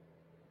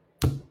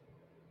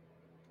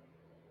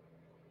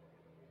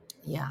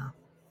 Yeah.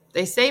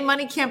 They say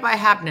money can't buy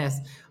happiness,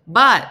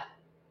 but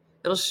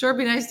it'll sure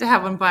be nice to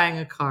have when buying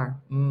a car.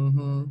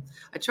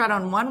 I tried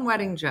on one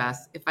wedding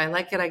dress. If I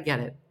like it, I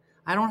get it.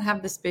 I don't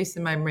have the space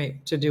in my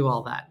brain to do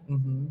all that.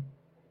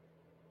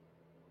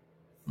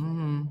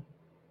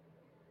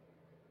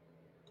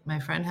 My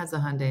friend has a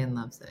Hyundai and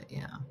loves it.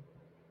 Yeah.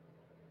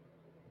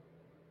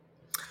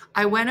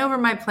 I went over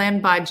my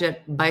planned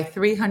budget by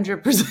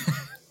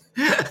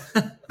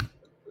 300%.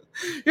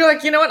 You're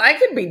like, you know what? I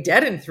could be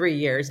dead in 3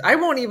 years. I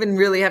won't even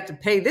really have to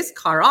pay this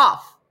car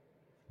off.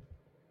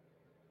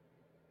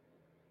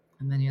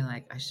 And then you're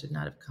like, I should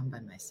not have come by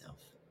myself.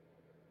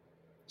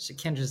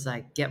 Kendra's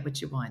like, get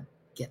what you want.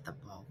 Get the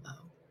Volvo.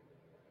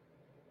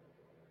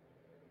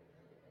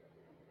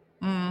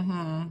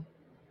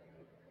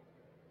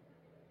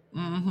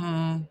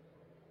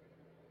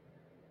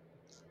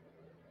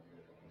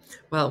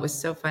 Well, it was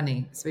so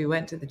funny. So we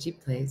went to the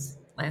Jeep place,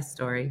 last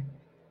story,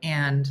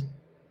 and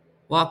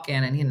walk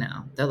in and,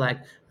 they're like,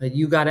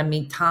 you got to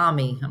meet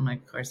Tommy. I'm like,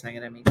 of course I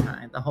got to meet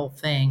Tommy. The whole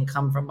thing,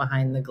 come from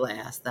behind the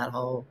glass, that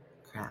whole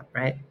crap,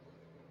 right?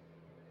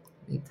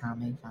 Meet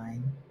Tommy,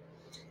 fine.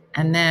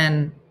 And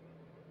then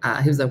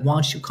he was like, why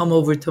don't you come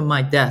over to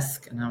my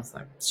desk? And I was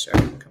like, sure,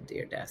 come to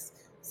your desk.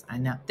 So I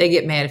know. They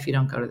get mad if you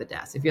don't go to the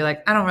desk. If you're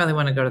like, I don't really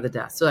want to go to the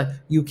desk. So like,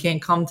 you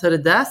can't come to the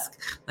desk?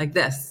 Like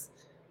this.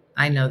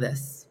 I know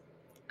this.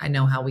 I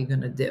know how we're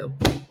going to do.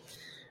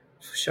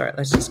 Sure,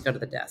 let's just go to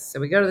the desk. So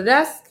we go to the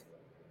desk.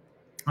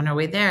 On our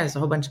way there, there's a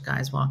whole bunch of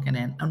guys walking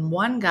in. And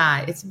one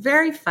guy, it's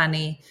very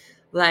funny,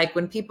 like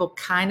when people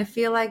kind of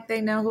feel like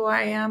they know who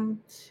I am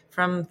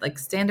from like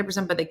stand-up or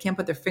something, but they can't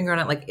put their finger on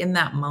it like in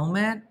that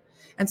moment.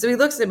 And so he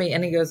looks at me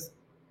and he goes,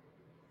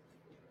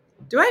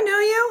 do I know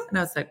you? And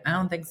I was like, I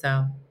don't think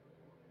so.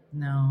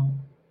 No.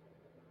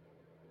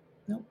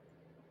 Nope.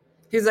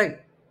 He's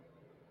like,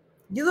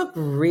 you look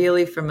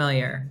really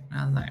familiar. And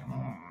I was like,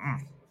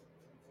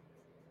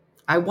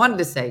 I wanted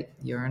to say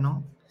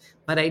urinal,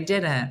 but I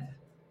didn't.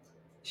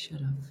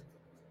 Should have.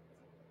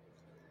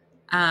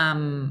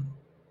 And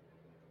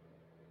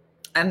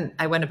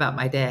I went about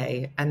my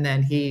day, and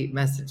then he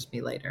messaged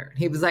me later.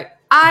 He was like,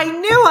 I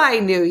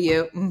knew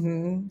you.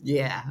 Mm-hmm.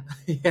 Yeah.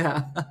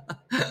 Yeah.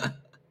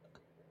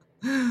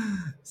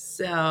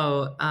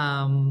 So,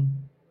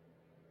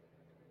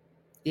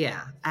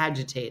 yeah,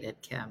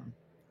 agitated, Kim.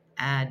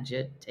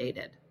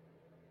 Agitated.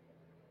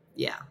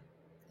 Yeah.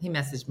 He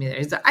messaged me there.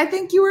 He's like, I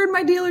think you were in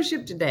my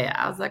dealership today.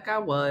 I was like, I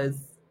was.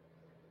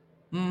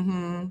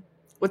 Mm-hmm.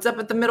 What's up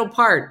at the middle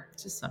part?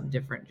 Just something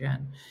different,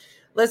 Jen.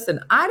 Listen,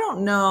 I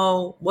don't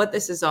know what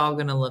this is all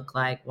going to look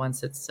like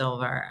once it's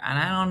silver, and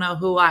I don't know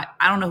who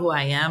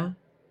I am.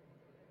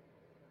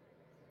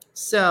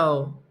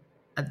 So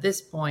at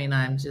this point,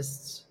 I'm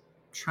just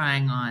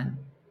trying on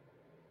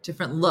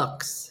different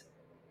looks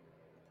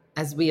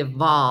as we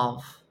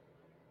evolve.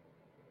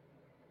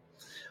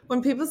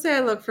 When people say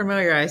I look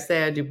familiar, I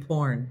say I do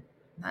porn.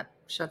 That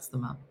shuts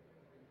them up.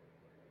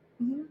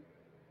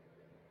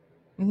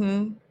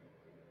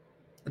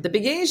 At the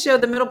beginning of the show,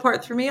 the middle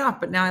part threw me off,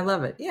 but now I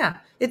love it. Yeah,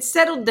 it's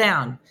settled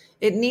down.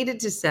 It needed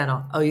to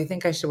settle. Oh, you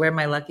think I should wear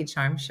my Lucky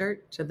Charm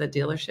shirt to the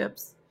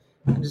dealerships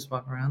and just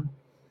walk around?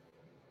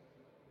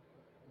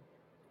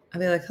 I'll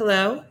be like,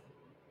 hello?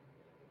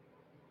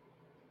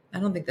 I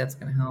don't think that's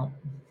going to help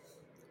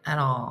at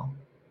all.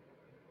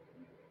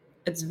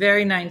 It's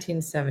very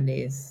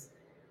 1970s.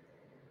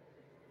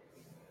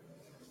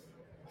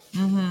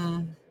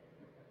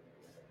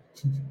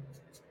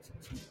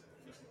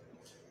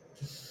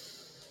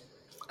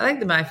 I like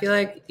them. I feel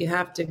like you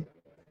have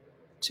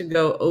to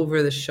go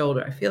over the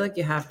shoulder. I feel like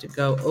you have to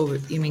go over.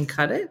 You mean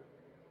cut it?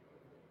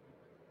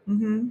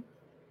 My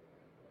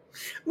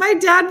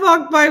dad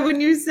walked by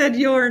when you said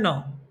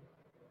urinal.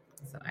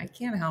 So I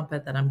can't help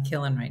it that I'm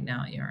killing right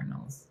now at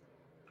urinals.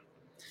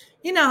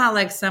 You know how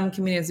like some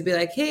comedians would be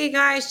like, hey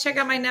guys, check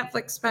out my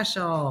Netflix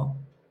special.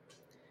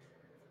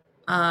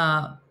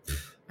 I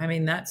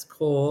mean, that's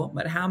cool.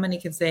 But how many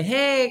can say,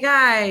 hey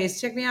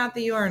guys, check me out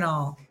the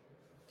urinal?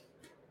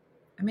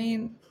 I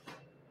mean,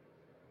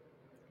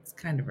 it's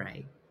kind of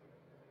right.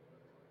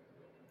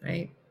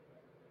 Right?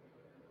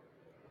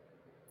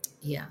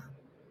 Yeah.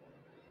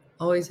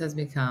 Always has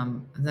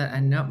become that.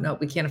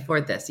 Nope, we can't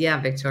afford this. Yeah,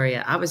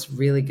 Victoria, I was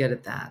really good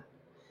at that.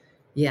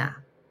 Yeah.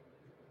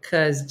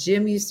 Because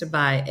Jim used to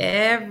buy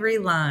every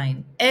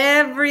line.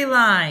 He'd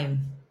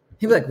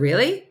be like,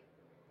 really?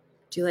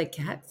 Do you like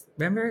cats?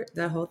 Remember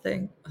that whole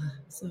thing?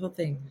 It's the whole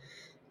thing.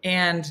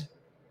 And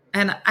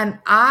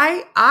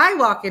I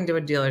walk into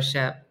a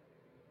dealership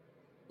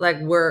like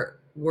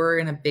we're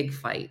in a big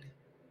fight.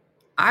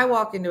 I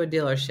walk into a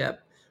dealership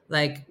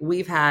like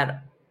we've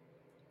had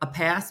a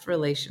past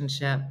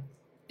relationship.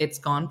 It's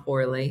gone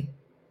poorly.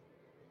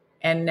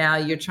 And now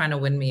you're trying to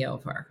win me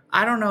over.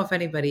 I don't know if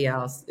anybody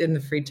else in the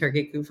free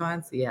turkey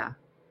coupons. Yeah.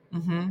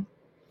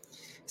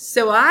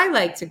 So I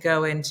like to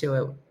go into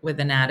it with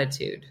an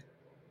attitude.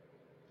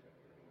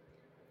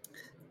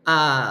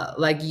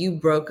 Like you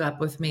broke up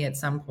with me at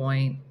some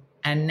point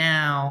and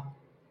now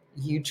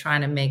you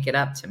trying to make it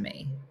up to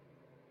me.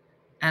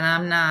 And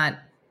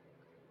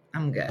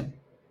I'm good.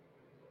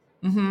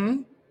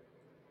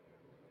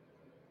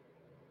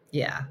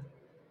 Yeah.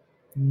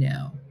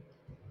 No.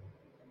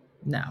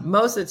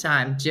 Most of the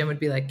time, Jim would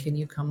be like, can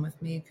you come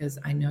with me? Because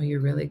I know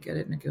you're really good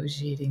at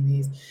negotiating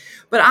these.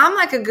 But I'm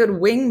like a good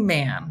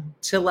wingman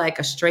to like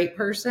a straight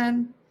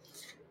person.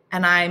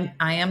 And I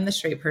am the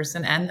straight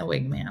person and the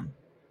wingman.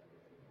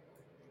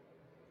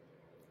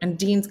 And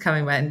Dean's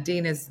coming by, and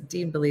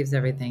Dean believes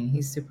everything.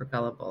 He's super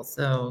gullible.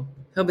 So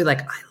he'll be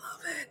like, I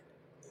love it.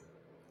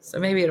 So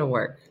maybe it'll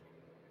work.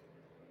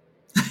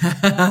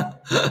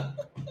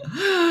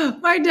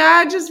 My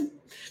dad just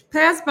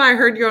passed by,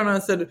 heard you on,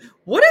 and said,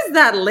 what is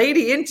that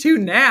lady into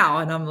now?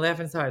 And I'm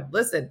laughing so hard.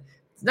 Listen,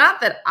 it's not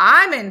that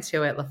I'm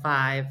into it,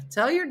 LaFive.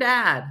 Tell your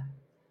dad.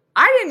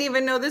 I didn't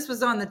even know this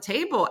was on the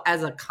table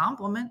as a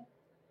compliment.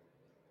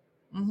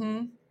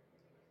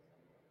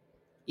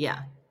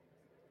 Yeah.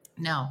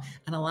 No.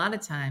 And a lot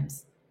of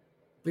times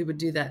we would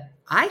do that.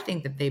 I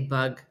think that they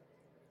bug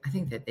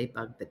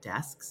the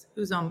desks.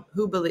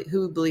 Who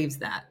believes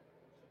that?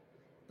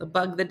 They'll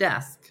bug the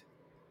desk.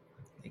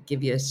 They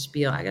give you a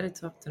spiel. I got to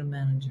talk to the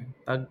manager.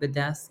 Bug the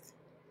desk.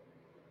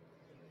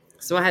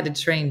 So I had to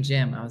train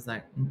Jim. I was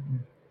like, He'd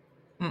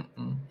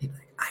be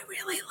like, I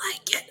really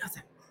like it. I was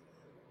like,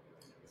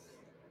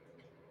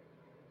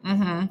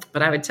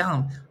 But I would tell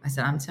him, I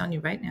said, I'm telling you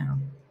right now,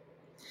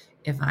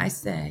 if I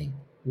say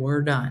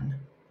we're done,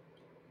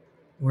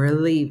 we're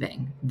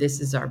leaving, this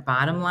is our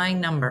bottom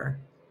line number,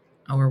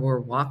 or we're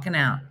walking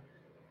out,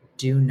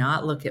 do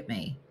not look at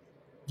me.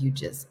 You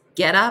just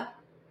get up,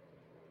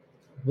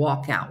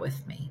 walk out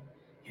with me.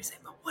 You're saying,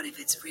 but what if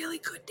it's a really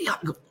good deal?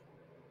 Go,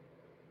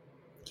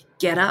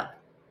 get up,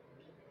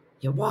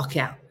 you walk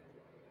out.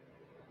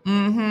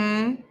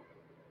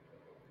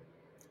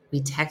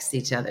 We text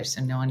each other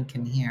so no one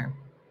can hear.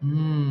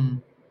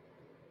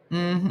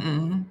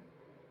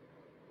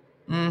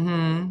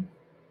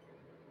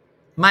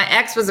 My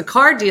ex was a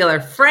car dealer.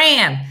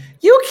 Fran,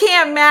 you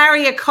can't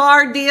marry a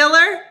car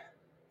dealer.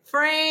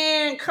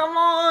 Fran, come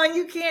on.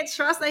 You can't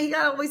trust that. He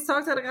got to always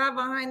talk to the guy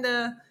behind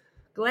the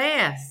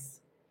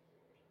glass.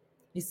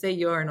 You say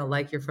urinal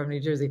like you're from New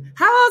Jersey.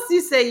 How else do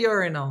you say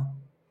urinal?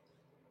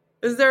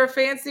 Is there a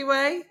fancy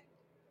way?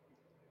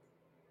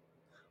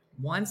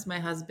 Once my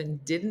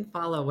husband didn't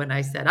follow when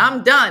I said,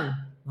 I'm done.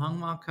 Long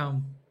walk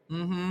home.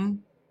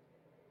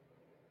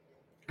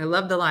 I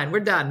love the line.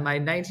 We're done. My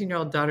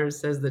 19-year-old daughter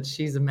says that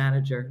she's a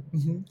manager.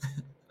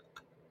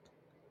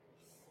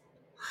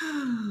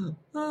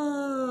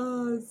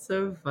 Oh, it's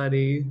so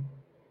funny.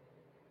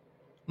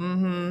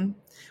 Well,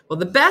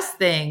 the best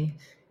thing,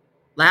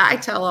 I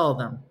tell all of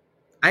them.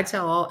 I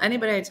tell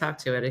anybody I talk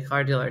to at a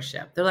car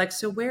dealership. They're like,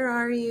 so where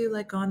are you?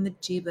 Like on the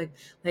Jeep?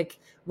 Like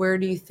where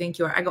do you think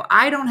you are? I go,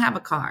 I don't have a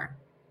car.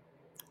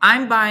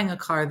 I'm buying a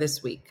car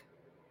this week.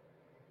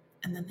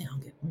 And then they all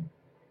get,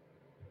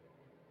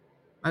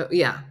 oh,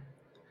 yeah.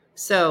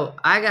 So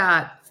I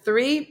got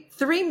three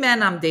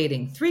men I'm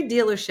dating, 3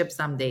 dealerships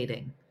I'm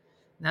dating.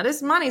 Now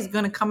this money's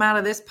going to come out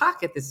of this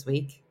pocket this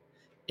week.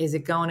 Is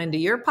it going into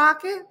your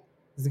pocket?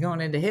 Is it going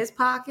into his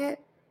pocket?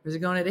 Or is it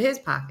going into his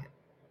pocket?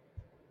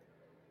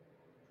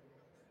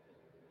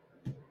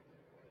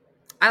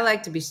 I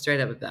like to be straight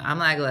up with that. I'm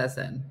like,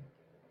 listen,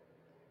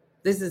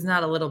 this is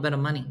not a little bit of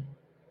money.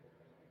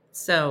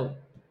 So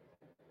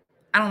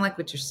I don't like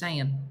what you're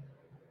saying.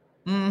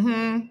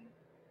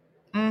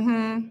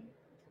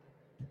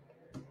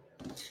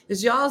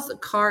 Is y'all's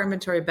car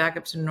inventory back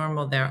up to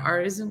normal there?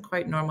 Or isn't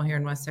quite normal here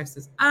in West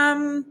Texas?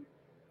 The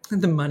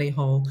money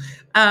hole.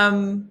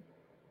 I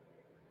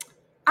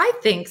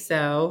think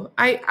so.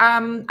 I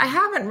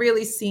haven't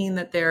really seen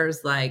that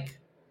there's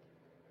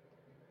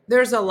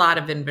a lot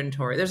of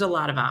inventory. There's a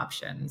lot of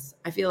options.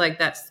 I feel like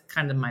that's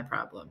kind of my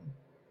problem.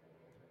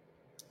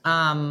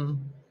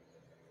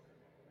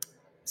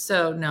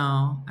 So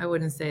no, I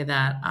wouldn't say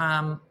that.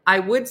 I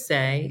would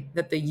say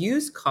that the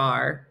used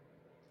car,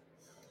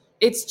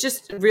 it's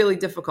just really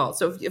difficult.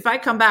 So if I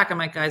come back, I'm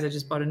like, guys, I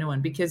just bought a new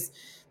one, because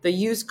the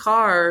used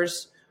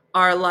cars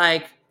are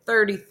like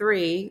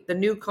 33, the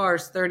new car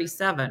is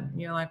 37.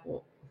 And you're like,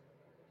 well,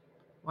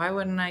 why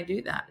wouldn't I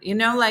do that? It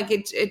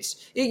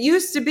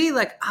used to be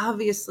like,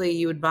 obviously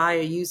you would buy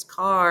a used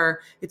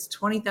car. It's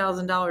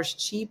 $20,000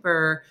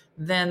 cheaper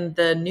than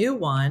the new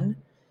one.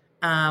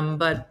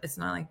 But it's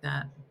not like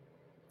that.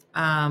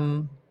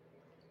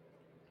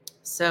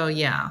 So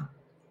yeah.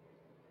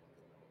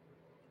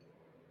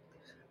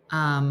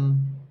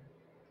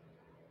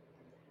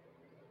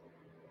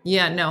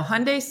 Yeah, no,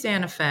 Hyundai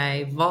Santa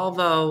Fe,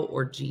 Volvo,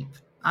 or Jeep.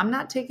 I'm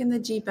not taking the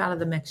Jeep out of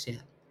the mix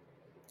yet.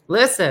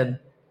 Listen,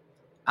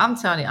 I'm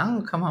telling you, I'm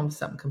going to come home with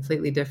something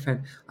completely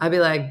different. I'll be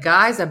like,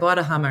 guys, I bought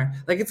a Hummer.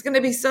 Like, it's going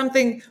to be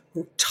something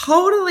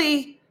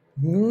totally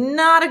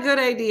not a good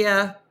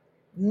idea,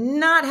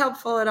 not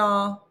helpful at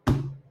all.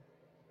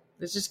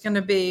 It's just going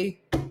to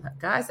be,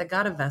 guys, I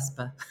got a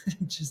Vespa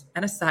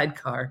and a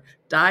sidecar.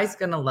 Di's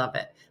going to love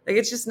it. Like,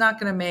 it's just not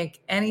going to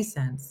make any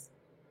sense.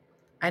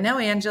 I know,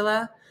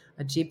 Angela,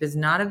 a Jeep is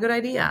not a good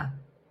idea.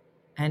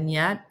 And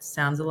yet,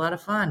 sounds a lot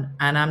of fun.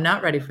 And I'm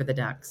not ready for the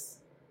ducks.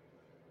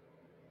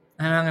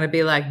 And I'm going to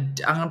be like,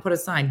 I'm going to put a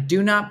sign,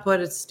 do not put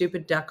a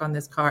stupid duck on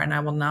this car, and I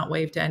will not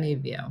wave to any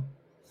of you.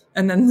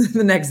 And then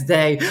the next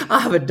day, I'll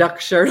have a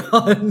duck shirt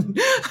on.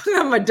 I'll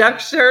have my duck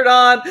shirt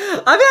on. I'll be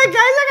like, guys,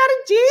 I got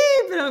a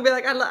Jeep. And I'll be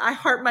like, I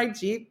heart my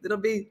Jeep. It'll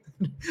be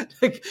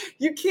like,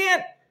 you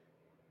can't,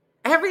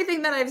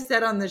 everything that I've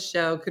said on this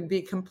show could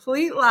be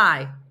complete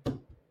lie.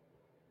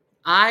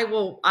 I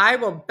will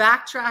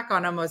backtrack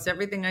on almost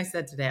everything I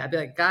said today. I'd be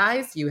like,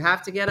 guys, you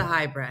have to get a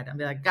hybrid. I'd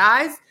be like,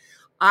 guys,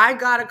 I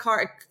got a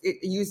car. It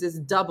uses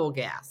double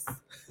gas,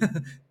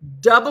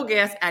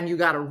 and you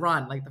got to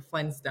run like the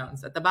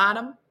Flintstones at the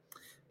bottom.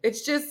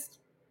 It's just,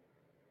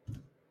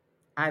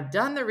 I've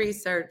done the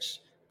research,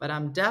 but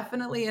I'm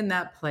definitely in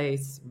that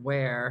place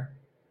where,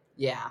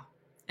 yeah,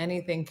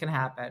 anything can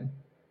happen.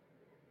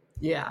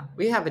 Yeah,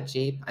 we have a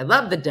Jeep. I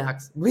love the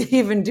ducks. We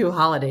even do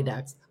holiday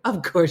ducks.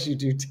 Of course you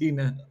do,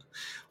 Tina.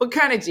 What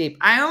kind of Jeep?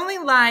 I only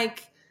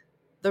like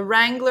the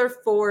Wrangler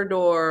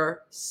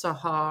 4-door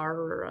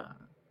Sahara.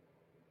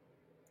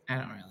 I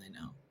don't really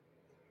know.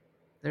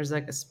 There's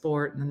like a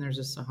Sport, and then there's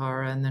a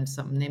Sahara, and then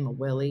something named a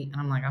Willie.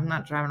 And I'm like, I'm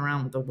not driving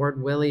around with the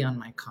word Willie on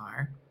my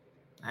car.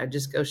 I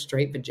just go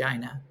straight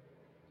vagina.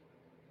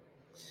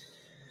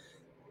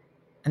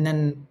 And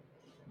then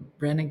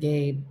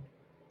Renegade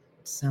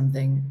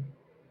something.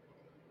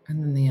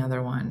 And then the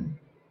other one.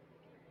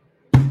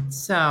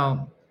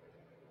 So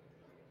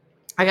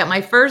I got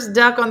my first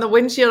duck on the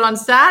windshield on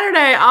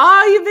Saturday.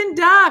 Oh, you've been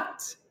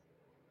ducked.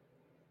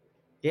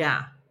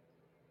 Yeah.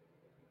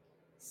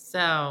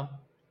 So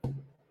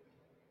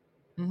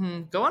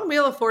go on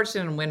Wheel of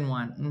Fortune and win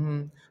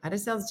one. I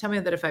just had to tell me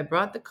that if I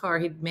brought the car,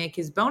 he'd make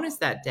his bonus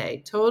that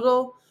day.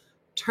 Total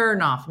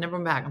turn off. Never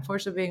back.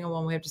 Unfortunately, being a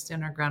woman, we have to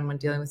stand our ground when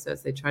dealing with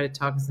us. They try to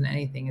talk us into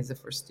anything as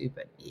if we're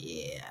stupid.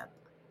 Yeah.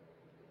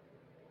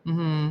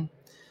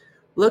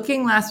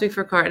 Looking last week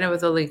for a car, and it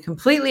was only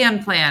completely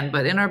unplanned,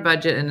 but in our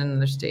budget and in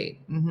another state.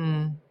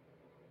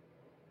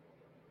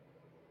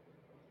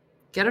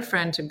 Get a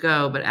friend to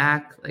go, but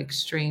act like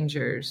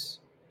strangers.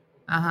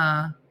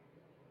 Yeah,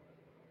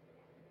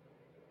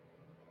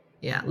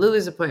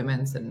 Lulu's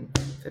appointment's in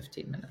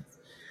 15 minutes.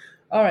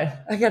 All right,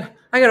 I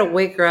gotta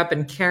wake her up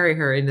and carry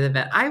her into the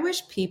vet. I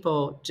wish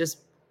people just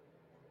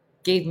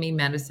gave me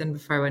medicine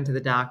before I went to the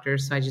doctor,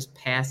 so I just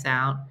pass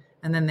out,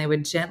 and then they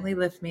would gently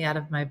lift me out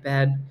of my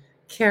bed,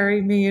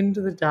 carry me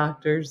into the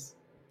doctor's,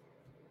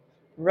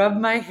 rub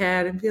my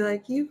head, and be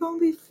like, "You gonna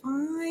be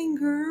fine,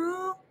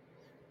 girl.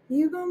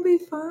 You gonna be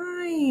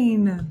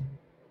fine."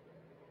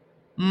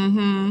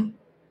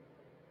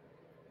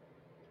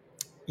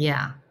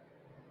 Yeah.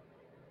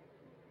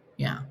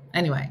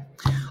 Anyway.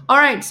 All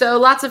right. So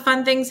lots of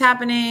fun things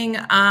happening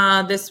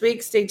this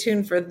week. Stay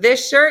tuned for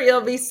this shirt.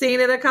 You'll be seeing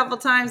it a couple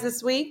times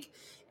this week.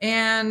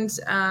 And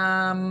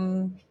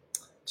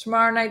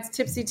tomorrow night's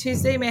Tipsy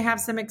Tuesday may have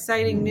some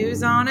exciting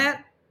news on it.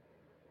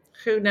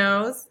 Who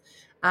knows?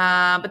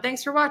 But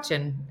thanks for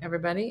watching,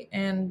 everybody.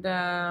 And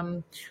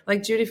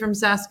like Judy from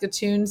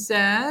Saskatoon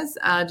says,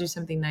 do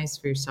something nice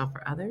for yourself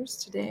or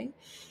others today.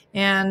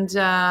 And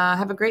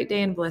have a great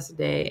day and blessed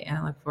day. And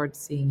I look forward to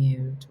seeing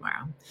you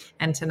tomorrow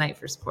and tonight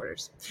for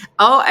supporters.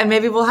 Oh, and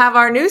maybe we'll have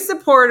our new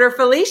supporter,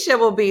 Felicia,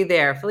 will be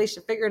there.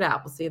 Felicia, figure it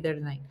out. We'll see you there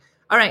tonight.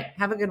 All right.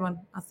 Have a good one.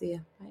 I'll see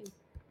you. Bye.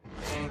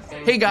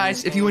 Hey,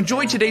 guys, if you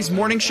enjoyed today's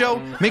morning show,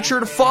 make sure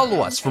to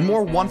follow us for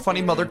more One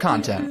Funny Mother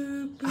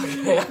content.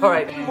 Okay, all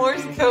right.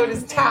 Morse code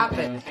is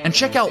tapping. And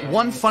check out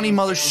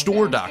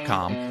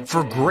OneFunnyMotherStore.com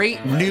for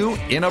great new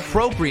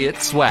inappropriate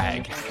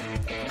swag.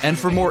 And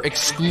for more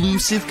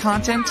exclusive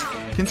content,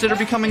 consider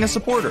becoming a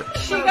supporter.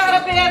 She got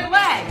a bad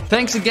leg.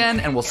 Thanks again,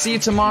 and we'll see you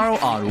tomorrow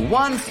on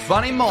One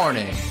Funny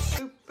Morning.